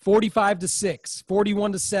 45-6,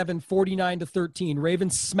 41-7, 49-13,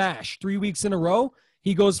 Ravens smash 3 weeks in a row.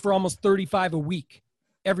 He goes for almost 35 a week,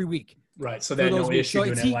 every week. Right. So they had no issue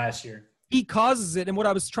doing it last year. He causes it. And what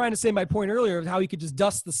I was trying to say, my point earlier, of how he could just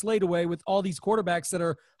dust the slate away with all these quarterbacks that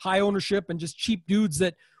are high ownership and just cheap dudes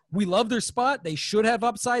that we love their spot. They should have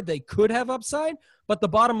upside. They could have upside. But the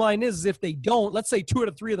bottom line is if they don't, let's say 2 out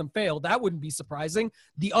of 3 of them fail, that wouldn't be surprising.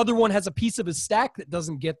 The other one has a piece of his stack that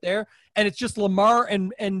doesn't get there. And it's just Lamar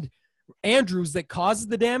and Andrews that causes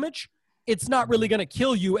the damage. It's not really going to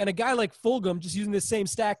kill you. And a guy like Fulgham, just using the same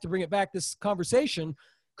stack to bring it back this conversation,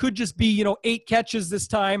 could just be, 8 catches this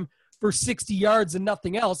time for 60 yards and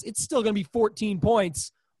nothing else. It's still going to be 14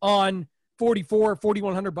 points on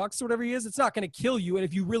 $4,100 or whatever he is. It's not going to kill you. And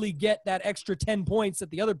if you really get that extra 10 points at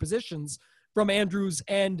the other positions from Andrews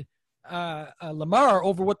and Lamar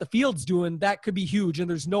over what the field's doing, that could be huge. And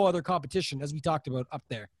there's no other competition, as we talked about up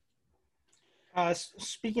there.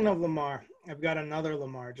 Speaking of Lamar, I've got another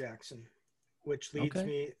Lamar Jackson, which leads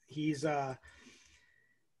me. He's a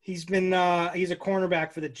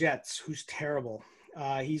cornerback for the Jets who's terrible.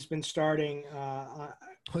 He's been starting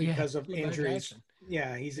because of injuries.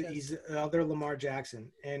 Yeah, he's other Lamar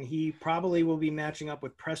Jackson, and he probably will be matching up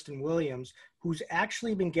with Preston Williams, who's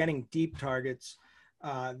actually been getting deep targets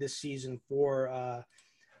this season for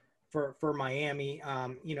Miami.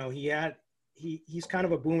 He's kind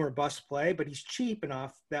of a boomer bust play, but he's cheap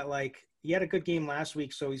enough that like he had a good game last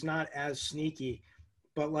week, so he's not as sneaky.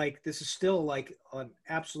 But like this is still like an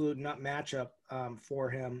absolute nut matchup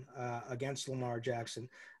for him against Lamar Jackson,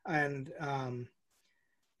 and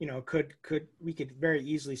we could very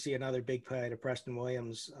easily see another big play to Preston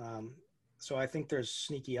Williams. So I think there's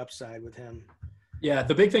sneaky upside with him. Yeah,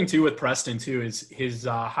 the big thing too with Preston too is his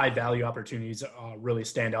high value opportunities really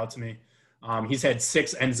stand out to me. He's had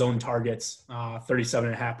 6 end zone targets,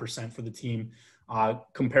 37.5% for the team.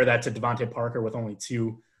 Compare that to Devontae Parker with only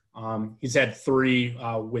 2. He's had 3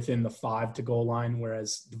 within the 5 to goal line,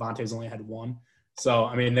 whereas Devontae's only had 1. So,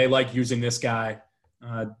 I mean, they like using this guy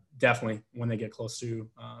definitely when they get close to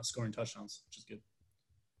scoring touchdowns, which is good.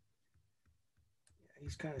 Yeah,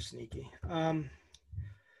 he's kind of sneaky. All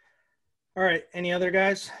right. Any other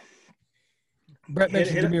guys? Brett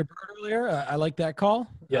mentioned Damiere Byrd earlier. I like that call.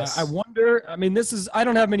 Yes. I wonder, I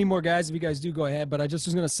don't have many more guys. If you guys do, go ahead. But I just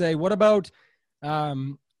was going to say, what about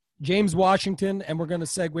James Washington? And we're going to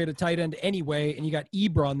segue to tight end anyway. And you got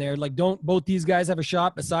Ebron there. Like, don't both these guys have a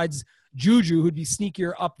shot besides Juju, who'd be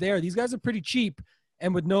sneakier up there? These guys are pretty cheap.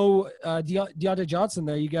 And with no Deontay Johnson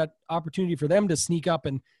there, you got opportunity for them to sneak up.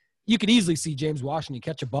 And you could easily see James Washington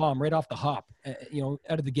catch a bomb right off the hop,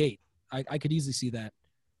 out of the gate. I could easily see that.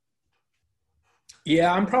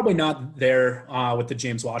 Yeah, I'm probably not there with the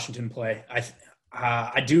James Washington play.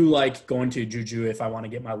 I do like going to Juju if I want to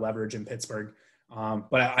get my leverage in Pittsburgh.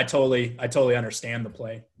 But I totally understand the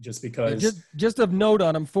play just because. Just of note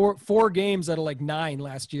on him, four games out of like 9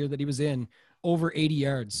 last year that he was in, over 80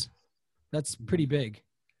 yards. That's pretty big.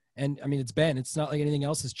 And I mean, it's not like anything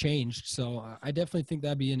else has changed. So I definitely think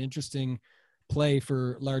that'd be an interesting play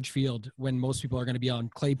for large field when most people are going to be on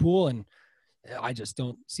Claypool. And I just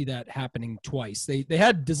don't see that happening twice. They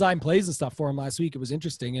had design plays and stuff for him last week. It was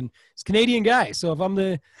interesting. And it's a Canadian guy. So if I'm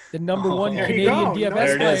the number one Canadian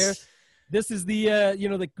DFS player, this is the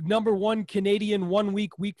the number 1 Canadian 1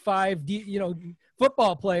 week 5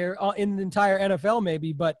 football player in the entire NFL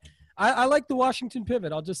maybe. But I like the Washington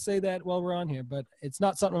pivot. I'll just say that while we're on here. But it's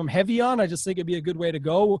not something I'm heavy on. I just think it'd be a good way to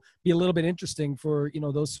go. Be a little bit interesting for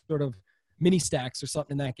those sort of mini stacks or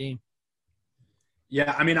something in that game.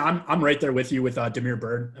 Yeah, I mean, I'm right there with you with Damiere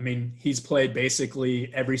Byrd. I mean, he's played basically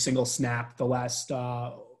every single snap the last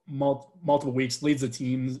multiple weeks, leads the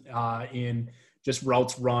team in just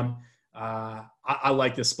routes run. I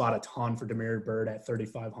like this spot a ton for Damiere Byrd at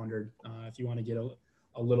 3,500. If you want to get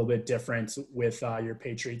a little bit different with your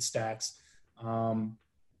Patriot stacks. Something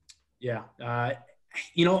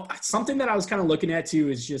that I was kind of looking at too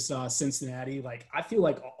is just Cincinnati. Like, I feel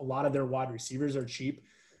like a lot of their wide receivers are cheap.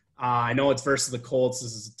 I know it's versus the Colts.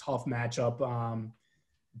 This is a tough matchup.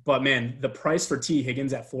 But man, the price for T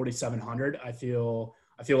Higgins at 4,700, I feel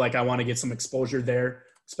like I want to get some exposure there,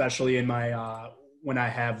 especially in my when I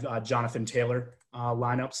have Jonathan Taylor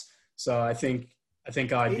lineups. So I think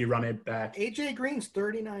I'd be running it back. AJ Green's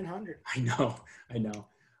 3,900. I know.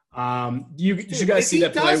 Did you guys see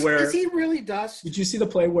that play where? Is he really dust? Did you see the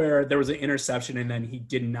play where there was an interception and then he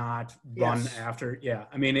did not run after? Yeah,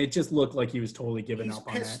 I mean, it just looked like he was totally giving up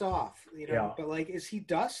on that. He's pissed off, Yeah. But like, is he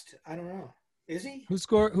dust? I don't know. Is he? Who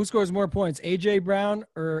scores more points, AJ Brown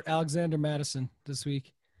or Alexander Madison this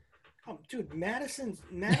week? Oh, dude, Madison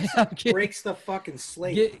breaks the fucking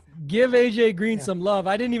slate. Give AJ Green some love.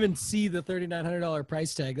 I didn't even see the $3,900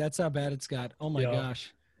 price tag. That's how bad it's got. Oh my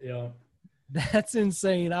gosh. Yeah. That's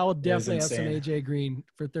insane. I will definitely have some AJ Green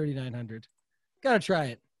for 3,900. Gotta try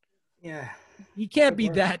it. Yeah. He can't be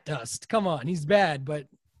that dust. Come on. He's bad, but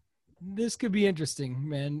this could be interesting,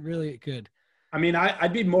 man. Really, it could. I mean,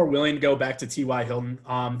 I'd be more willing to go back to T.Y. Hilton.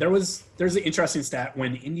 There's an interesting stat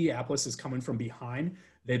when Indianapolis is coming from behind.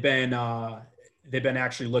 They've been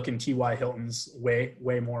actually looking T.Y. Hilton's way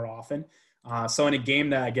more often. So in a game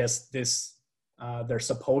that I guess they're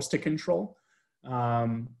supposed to control,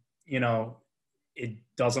 it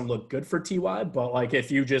doesn't look good for T.Y. But like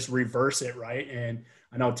if you just reverse it, right? And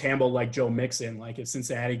I know Tambo like Joe Mixon. Like if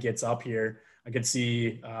Cincinnati gets up here, I could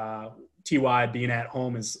see T.Y. being at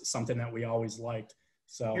home is something that we always liked.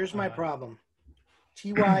 So here's my problem.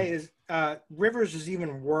 T.Y. is Rivers is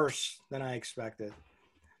even worse than I expected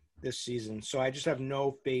this season. So I just have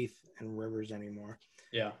no faith in Rivers anymore.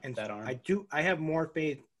 Yeah, and that arm. I have more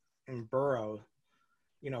faith in Burrow,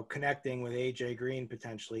 connecting with AJ Green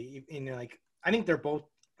potentially. I think they're both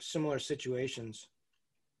similar situations.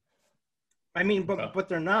 I mean, but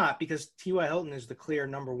they're not, because T.Y. Hilton is the clear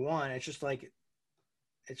number one. It's just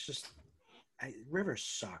Rivers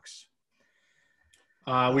sucks.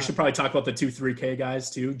 We should probably talk about the 2-3K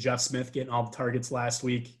guys too. Jeff Smith getting all the targets last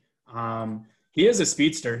week. He is a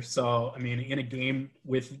speedster, so I mean, in a game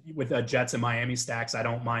with Jets and Miami stacks, I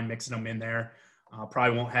don't mind mixing them in there.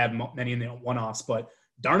 Probably won't have many in the one-offs, but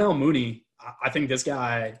Darnell Mooney, I think this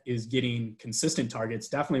guy is getting consistent targets,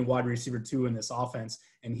 definitely wide receiver 2 in this offense,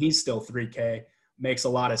 and he's still 3K. Makes a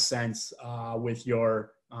lot of sense with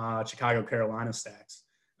your Chicago Carolina stacks.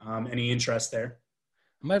 Any interest there?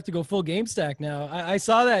 I might have to go full game stack now. I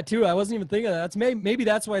saw that too. I wasn't even thinking of that. Maybe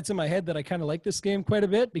that's why it's in my head that I kind of like this game quite a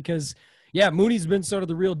bit, because Mooney's been sort of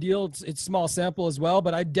the real deal. It's small sample as well,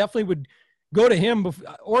 but I definitely would go to him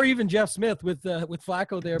or even Jeff Smith with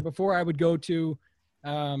Flacco there before I would go to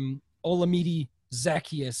Olamide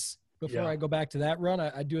Zaccheaus before I go back to that run.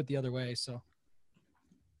 I do it the other way. So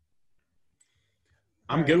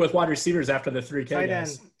I'm good with wide receivers after the 3K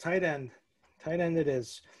guys. Tight end it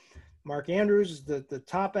is. Mark Andrews is the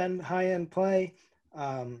top end, high end play.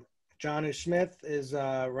 Jonnu Smith is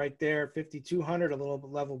right there, 5,200, a little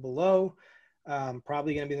level below.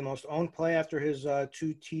 Probably going to be the most owned play after his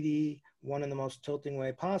 2 TD, one in the most tilting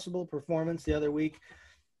way possible performance the other week,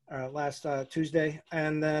 last Tuesday.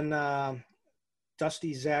 And then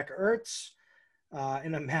Dusty Zach Ertz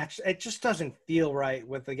in a match. It just doesn't feel right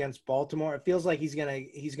against Baltimore. It feels like he's gonna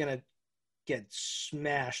get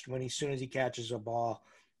smashed as soon as he catches a ball,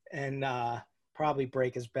 and probably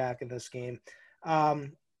break his back in this game.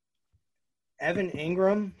 Evan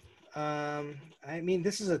Ingram. I mean,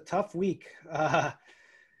 this is a tough week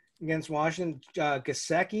against Washington.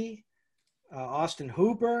 Gesicki, Austin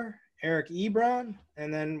Hooper, Eric Ebron,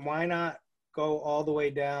 and then why not go all the way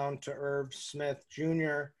down to Irv Smith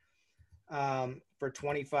Jr. For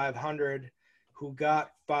 2,500, who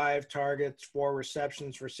got 5 targets, 4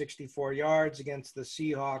 receptions for 64 yards against the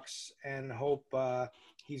Seahawks, and hope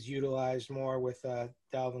he's utilized more with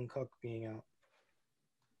Dalvin Cook being out.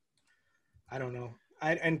 I don't know.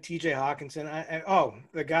 And TJ Hawkinson.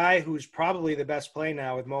 The guy who's probably the best play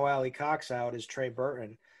now with Mo Alley Cox out is Trey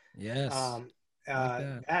Burton. Yes.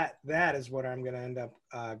 That is what I'm going to end up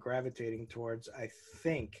gravitating towards, I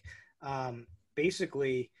think.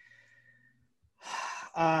 Basically,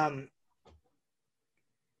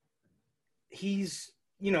 he's,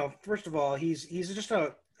 first of all, he's just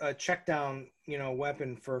a check down,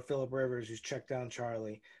 weapon for Phillip Rivers, who's checked down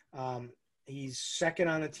Charlie. He's second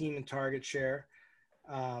on the team in target share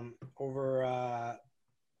over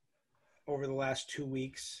the last 2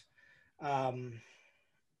 weeks. And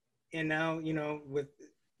now,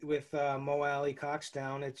 with Mo Alley Cox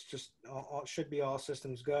down, it's just should be all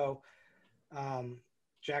systems go.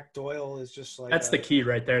 Jack Doyle is just like that's the key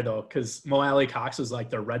right there, though, because Mo Alley Cox was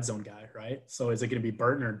like their red zone guy, right? So is it going to be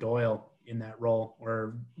Burton or Doyle in that role,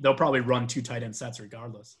 or they'll probably run 2 tight end sets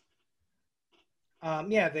regardless?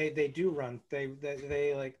 Yeah, they do run. They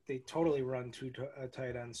totally run 2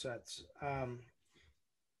 tight end sets.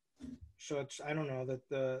 So it's, I don't know, that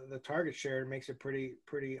the target share makes it pretty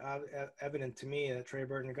evident to me that Trey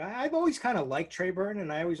Burton, a guy I've always kind of liked Trey Burton,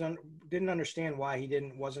 and I always didn't understand why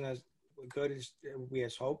he wasn't as good as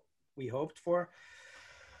we hoped for.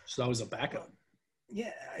 So that was a backup.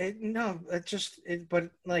 Yeah,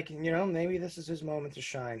 but like, maybe this is his moment to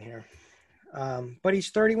shine here. But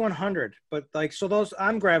he's 3,100. But like, so those,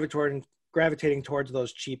 I'm gravitating towards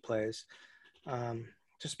those cheap plays,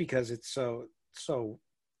 just because it's so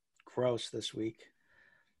gross this week.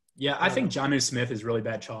 Yeah, I think Jonnu Smith is really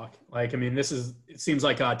bad chalk. Like, I mean, it seems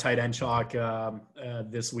like a tight end chalk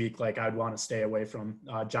this week. Like, I'd want to stay away from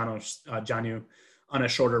Jonnu on a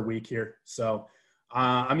shorter week here. So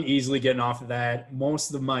I'm easily getting off of that.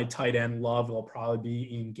 Most of my tight end love will probably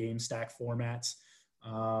be in game stack formats.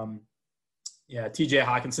 Yeah, TJ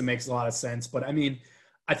Hawkinson makes a lot of sense. But, I mean,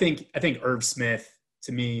 I think Irv Smith,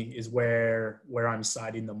 to me, is where I'm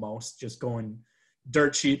siding the most, just going –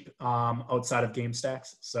 dirt cheap outside of game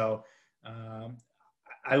stacks. So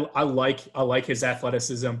I like his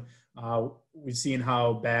athleticism. We've seen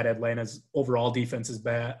how bad Atlanta's overall defense has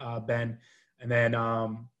been. And then,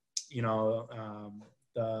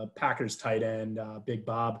 the Packers tight end, Big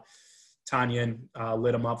Bob Tonyan,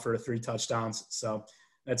 lit him up for 3 touchdowns. So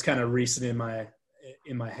that's kind of recent in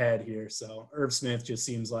my head here. So Irv Smith just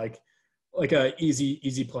seems like a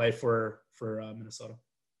easy play for Minnesota.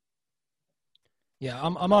 Yeah,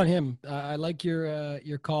 I'm on him. I like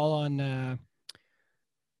your call on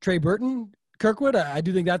Trey Burton, Kirkwood. I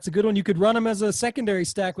do think that's a good one. You could run him as a secondary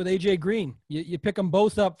stack with AJ Green. You pick them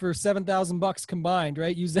both up for $7,000 combined,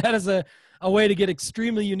 right? Use that as a way to get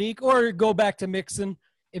extremely unique, or go back to Mixon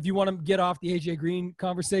if you want to get off the AJ Green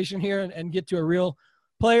conversation here and get to a real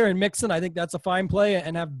player in Mixon. I think that's a fine play,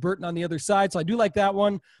 and have Burton on the other side. So I do like that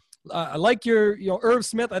one. I like your Irv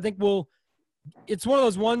Smith. I think it's one of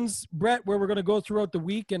those ones, Brett, where we're going to go throughout the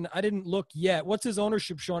week, and I didn't look yet. What's his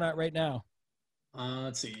ownership showing at right now?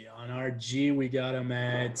 Let's see. On RG, we got him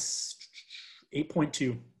at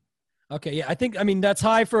 8.2. Okay, yeah, that's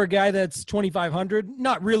high for a guy that's 2,500.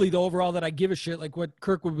 Not really the overall that I give a shit, like what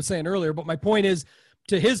Kirkwood was saying earlier. But my point is,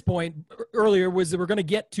 to his point earlier, was that we're going to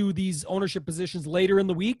get to these ownership positions later in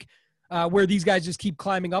the week, where these guys just keep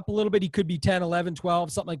climbing up a little bit. He could be 10, 11,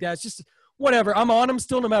 12, something like that. It's just whatever. I'm on him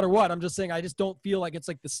still no matter what. I'm just saying I just don't feel like it's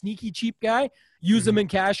like the sneaky cheap guy. Use him in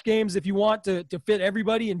cash games if you want to fit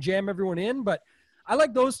everybody and jam everyone in. But I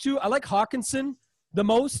like those two. I like Hawkinson the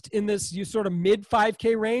most in this sort of mid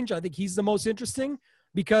 5K range. I think he's the most interesting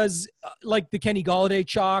because like the Kenny Golladay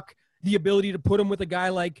chalk, the ability to put him with a guy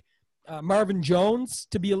like Marvin Jones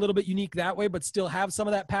to be a little bit unique that way, but still have some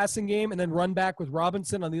of that passing game, and then run back with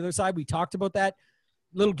Robinson on the other side. We talked about that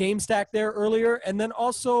little game stack there earlier. And then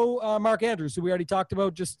also Mark Andrews, who we already talked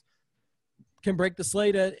about, just can break the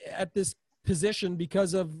slate at this position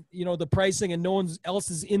because of, the pricing, and no one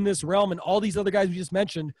else is in this realm. And all these other guys we just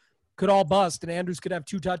mentioned could all bust, and Andrews could have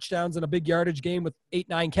 2 touchdowns and a big yardage game with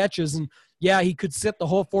 8-9 catches. And yeah, he could sit the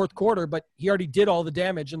whole fourth quarter, but he already did all the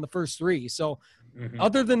damage in the first 3. So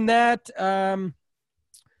other than that,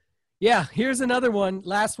 here's another one,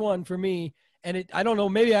 last one for me. And I don't know,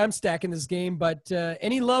 maybe I'm stacking this game, but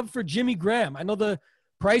any love for Jimmy Graham? I know the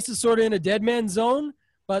price is sort of in a dead man zone,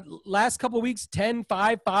 but last couple of weeks, 10,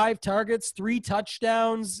 5 targets, 3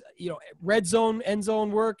 touchdowns, red zone, end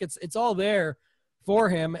zone work. It's all there for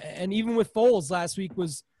him. And even with Foles last week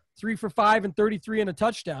was 3 for 5 and 33 and a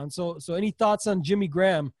touchdown. So any thoughts on Jimmy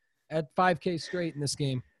Graham at 5K straight in this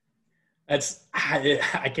game?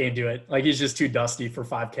 I can't do it. Like, he's just too dusty for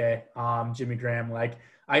 5K. Jimmy Graham, like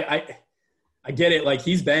I get it. Like,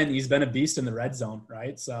 he's been a beast in the red zone,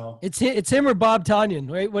 right? So it's him or Bob Tonyan,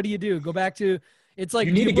 right? What do you do? Go back to, it's like,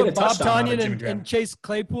 you need to get a Bob touchdown Tonyan and Chase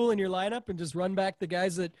Claypool in your lineup and just run back the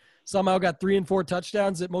guys that somehow got 3 and 4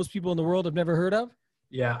 touchdowns that most people in the world have never heard of.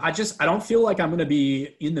 Yeah. I don't feel like I'm going to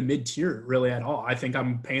be in the mid tier really at all. I think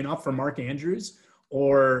I'm paying up for Mark Andrews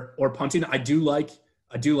or punting. I do like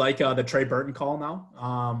the Trey Burton call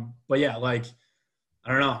now. But yeah, like,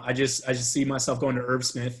 I don't know. I just see myself going to Irv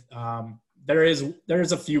Smith. There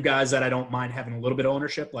is a few guys that I don't mind having a little bit of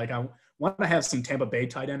ownership. Like, I want to have some Tampa Bay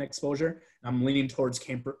tight end exposure. I'm leaning towards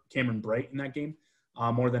Cameron Brate in that game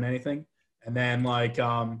more than anything. And then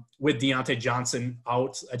with Deontay Johnson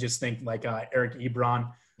out, I just think Eric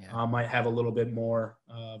Ebron might have a little bit more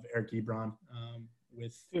of Eric Ebron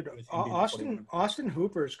with him Austin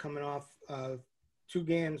Hooper's coming off 2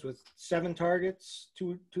 games with 7 targets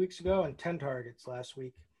 2 weeks ago and 10 targets last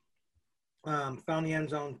week. Found the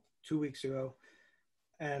end zone 2 weeks ago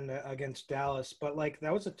and against Dallas, but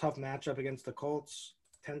that was a tough matchup against the Colts.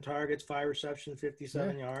 10 targets, 5 receptions,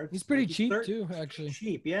 57 yards. He's pretty cheap too, actually.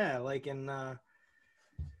 Cheap, yeah. I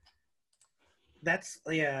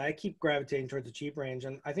keep gravitating towards the cheap range,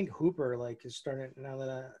 and I think Hooper is starting now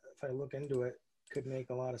that if I look into it, could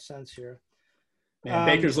make a lot of sense here. Man,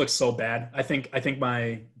 Baker's looks so bad. I think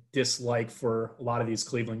my dislike for a lot of these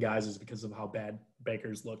Cleveland guys is because of how bad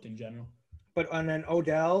Baker's looked in general. And then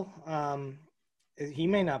Odell, he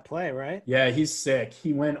may not play, right? Yeah, he's sick.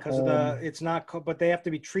 He went because home. It's not, but they have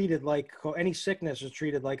to be treated like any sickness is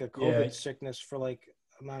treated like a COVID sickness for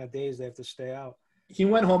amount of days they have to stay out. He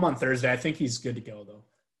went home on Thursday. I think he's good to go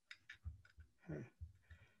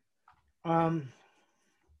though.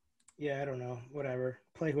 Yeah, I don't know. Whatever.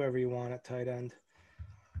 Play whoever you want at tight end.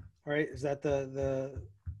 All right, is that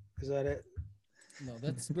is that it?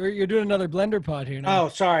 No, you're doing another blender pod here now. Oh,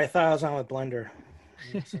 sorry. I thought I was on with Blender.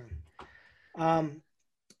 All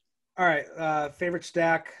right, favorite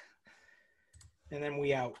stack, and then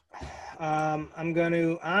we out. I'm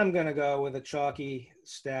gonna go with a chalky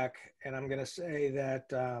stack, and I'm gonna say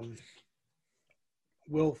that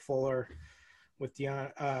Will Fuller with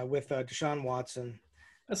Deshaun Watson.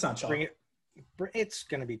 That's not chalky. It's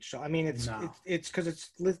gonna be chalky. I mean, it's because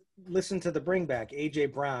listen to the bring back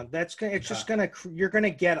AJ Brown. You're gonna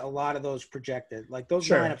get a lot of those projected. Those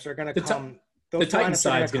lineups are gonna come. The Titan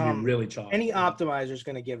side is going to be really chalky. Any optimizer is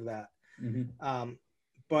going to give that. Mm-hmm.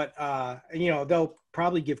 But they'll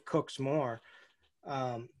probably give Cooks more,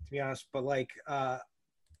 to be honest. But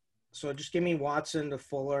so just give me Watson to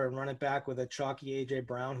Fuller and run it back with a chalky A.J.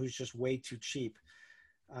 Brown who's just way too cheap.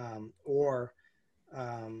 You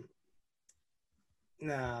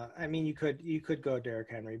could go Derrick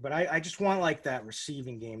Henry. But I just want that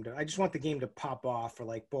receiving game. I just want the game to pop off for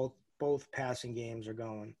both passing games are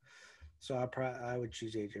going. So I would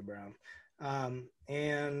choose A.J. Brown.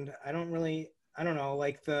 And I don't know,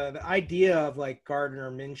 the idea of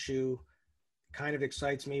Gardner Minshew kind of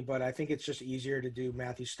excites me, but I think it's just easier to do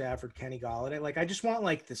Matthew Stafford, Kenny Golladay. I just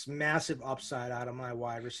want this massive upside out of my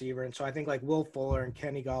wide receiver. And so I think Will Fuller and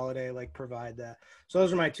Kenny Golladay provide that. So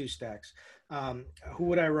those are my 2 stacks. Who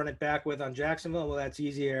would I run it back with on Jacksonville? Well, that's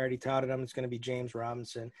easy. I already touted him. It's going to be James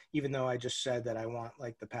Robinson, even though I just said that I want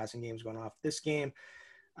the passing games going off this game.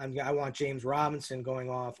 I want James Robinson going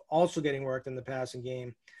off, also getting worked in the passing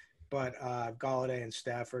game, but Golladay and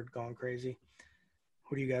Stafford going crazy.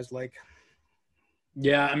 Who do you guys like?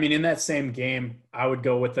 Yeah, I mean, in that same game, I would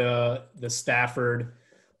go with the Stafford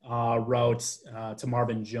route to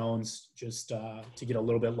Marvin Jones just to get a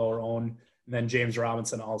little bit lower owned. And then James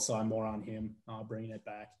Robinson also, I'm more on him bringing it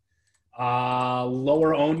back.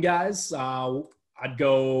 Lower owned guys, I'd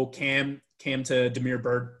go Cam to Damiere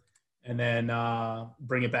Byrd. And then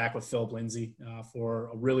bring it back with Philip Lindsay for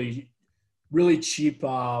a really, really cheap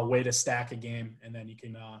way to stack a game. And then you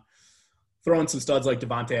can throw in some studs like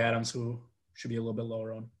Devontae Adams, who should be a little bit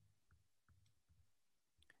lower on.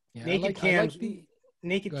 Yeah, Naked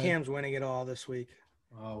Cam's winning it all this week.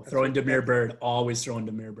 Oh, throw in Damiere Byrd. Always throw in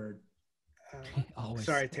Damiere Byrd. Always.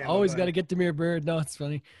 Sorry, Tam. Always got to get Damiere Byrd. No, it's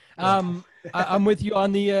funny. I'm with you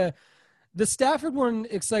on the Stafford one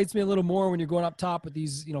excites me a little more when you're going up top with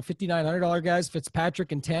these, $5,900 guys.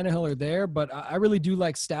 Fitzpatrick and Tannehill are there, but I really do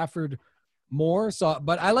like Stafford more. So,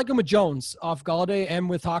 but I like him with Jones off Golladay and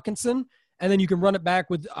with Hawkinson, and then you can run it back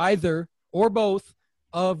with either or both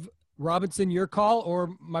of Robinson, your call,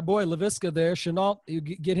 or my boy LaVisca there, Chenault. You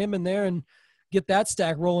get him in there and get that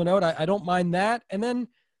stack rolling out. I don't mind that. And then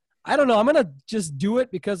I don't know. I'm gonna just do it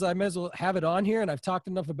because I may as well have it on here, and I've talked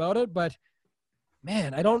enough about it, but.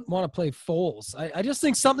 Man, I don't want to play Foles. I just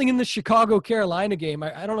think something in the Chicago-Carolina game,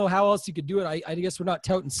 I don't know how else you could do it. I guess we're not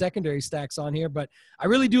touting secondary stacks on here, but I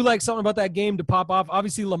really do like something about that game to pop off.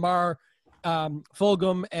 Obviously, Lamar,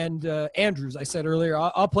 Fulgham, and Andrews, I said earlier.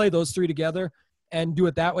 I'll play those 3 together and do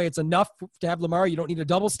it that way. It's enough to have Lamar. You don't need to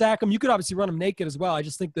double stack them. You could obviously run them naked as well. I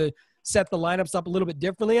just think set the lineups up a little bit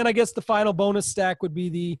differently. And I guess the final bonus stack would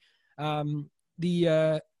be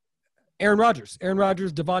the Aaron Rodgers. Aaron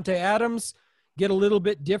Rodgers, Devontae Adams. Get a little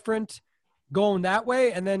bit different going that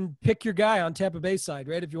way, and then pick your guy on Tampa Bay side,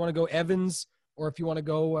 right? If you want to go Evans or if you want to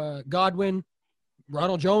go Godwin,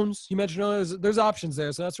 Ronald Jones, you mentioned earlier, there's options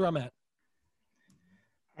there, so that's where I'm at.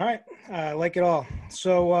 All right, I like it all.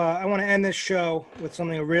 So I want to end this show with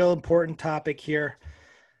something, a real important topic here.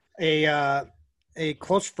 A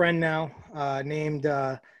close friend now, named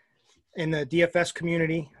in the DFS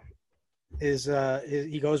community, is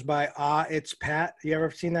he goes by It's Pat. You ever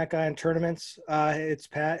seen that guy in tournaments? It's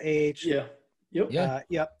Pat. AH. Yeah. Yep.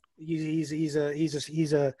 Yep.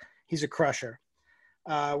 He's a crusher.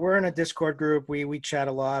 We're in a Discord group. We chat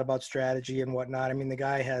a lot about strategy and whatnot. I mean, the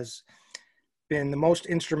guy has been the most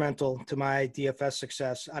instrumental to my DFS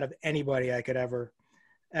success out of anybody I could ever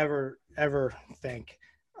think.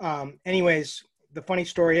 Anyways, the funny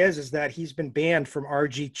story is that he's been banned from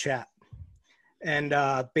RG chat and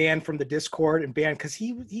banned from the Discord and banned because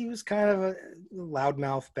he was kind of a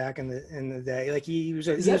loudmouth back in the day. Like he was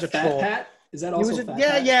a troll. Pat? Is that also Fat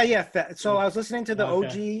yeah, Pat? Yeah. Fat. So I was listening to the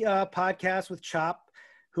OG podcast with Chop,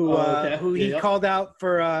 who he called out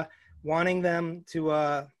for wanting them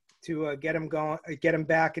to get him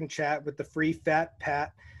back in chat with the free Fat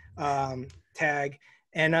Pat tag,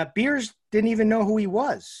 and Beers didn't even know who he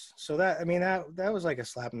was. So that was like a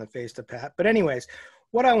slap in the face to Pat. But anyways,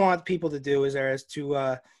 what I want people to do is to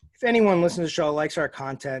if anyone listens to the show, likes our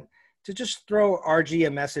content, to just throw RG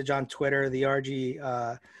a message on Twitter, the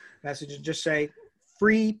RG message, and just say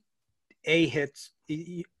free It's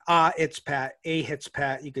Pat, Hits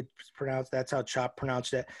Pat. You could pronounce, that's how Chop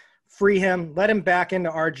pronounced it. Free him, let him back into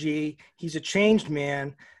RG. He's a changed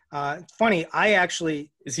man. Funny,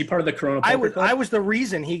 is he part of the Corona Poker Club? I was the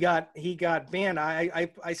reason he got banned.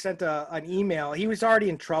 I sent an email. He was already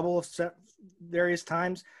in trouble various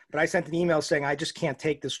times, but I sent an email saying I just can't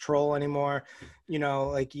take this troll anymore. You know,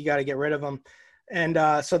 like you got to get rid of him.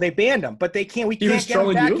 And so they banned him, but they can't. We can't get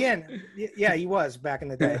him back in. Yeah, he was back in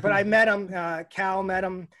the day. But I met him. Cal met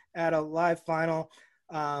him at a live final.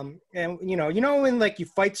 And you know when like you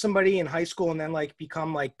fight somebody in high school and then like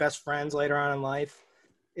become like best friends later on in life.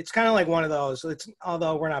 It's kind of like one of those.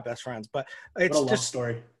 Although we're not best friends, but it's what a just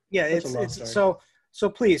story. Yeah, it's so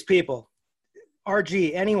please, people,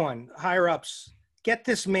 RG, anyone, higher ups, get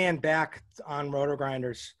this man back on Roto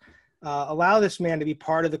Grinders. Allow this man to be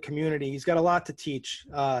part of the community. He's got a lot to teach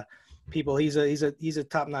people. He's a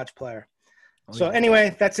top-notch player.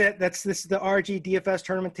 Anyway, that's it. This is the RG DFS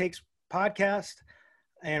Tournament Takes podcast,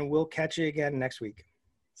 and we'll catch you again next week.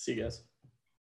 See you guys.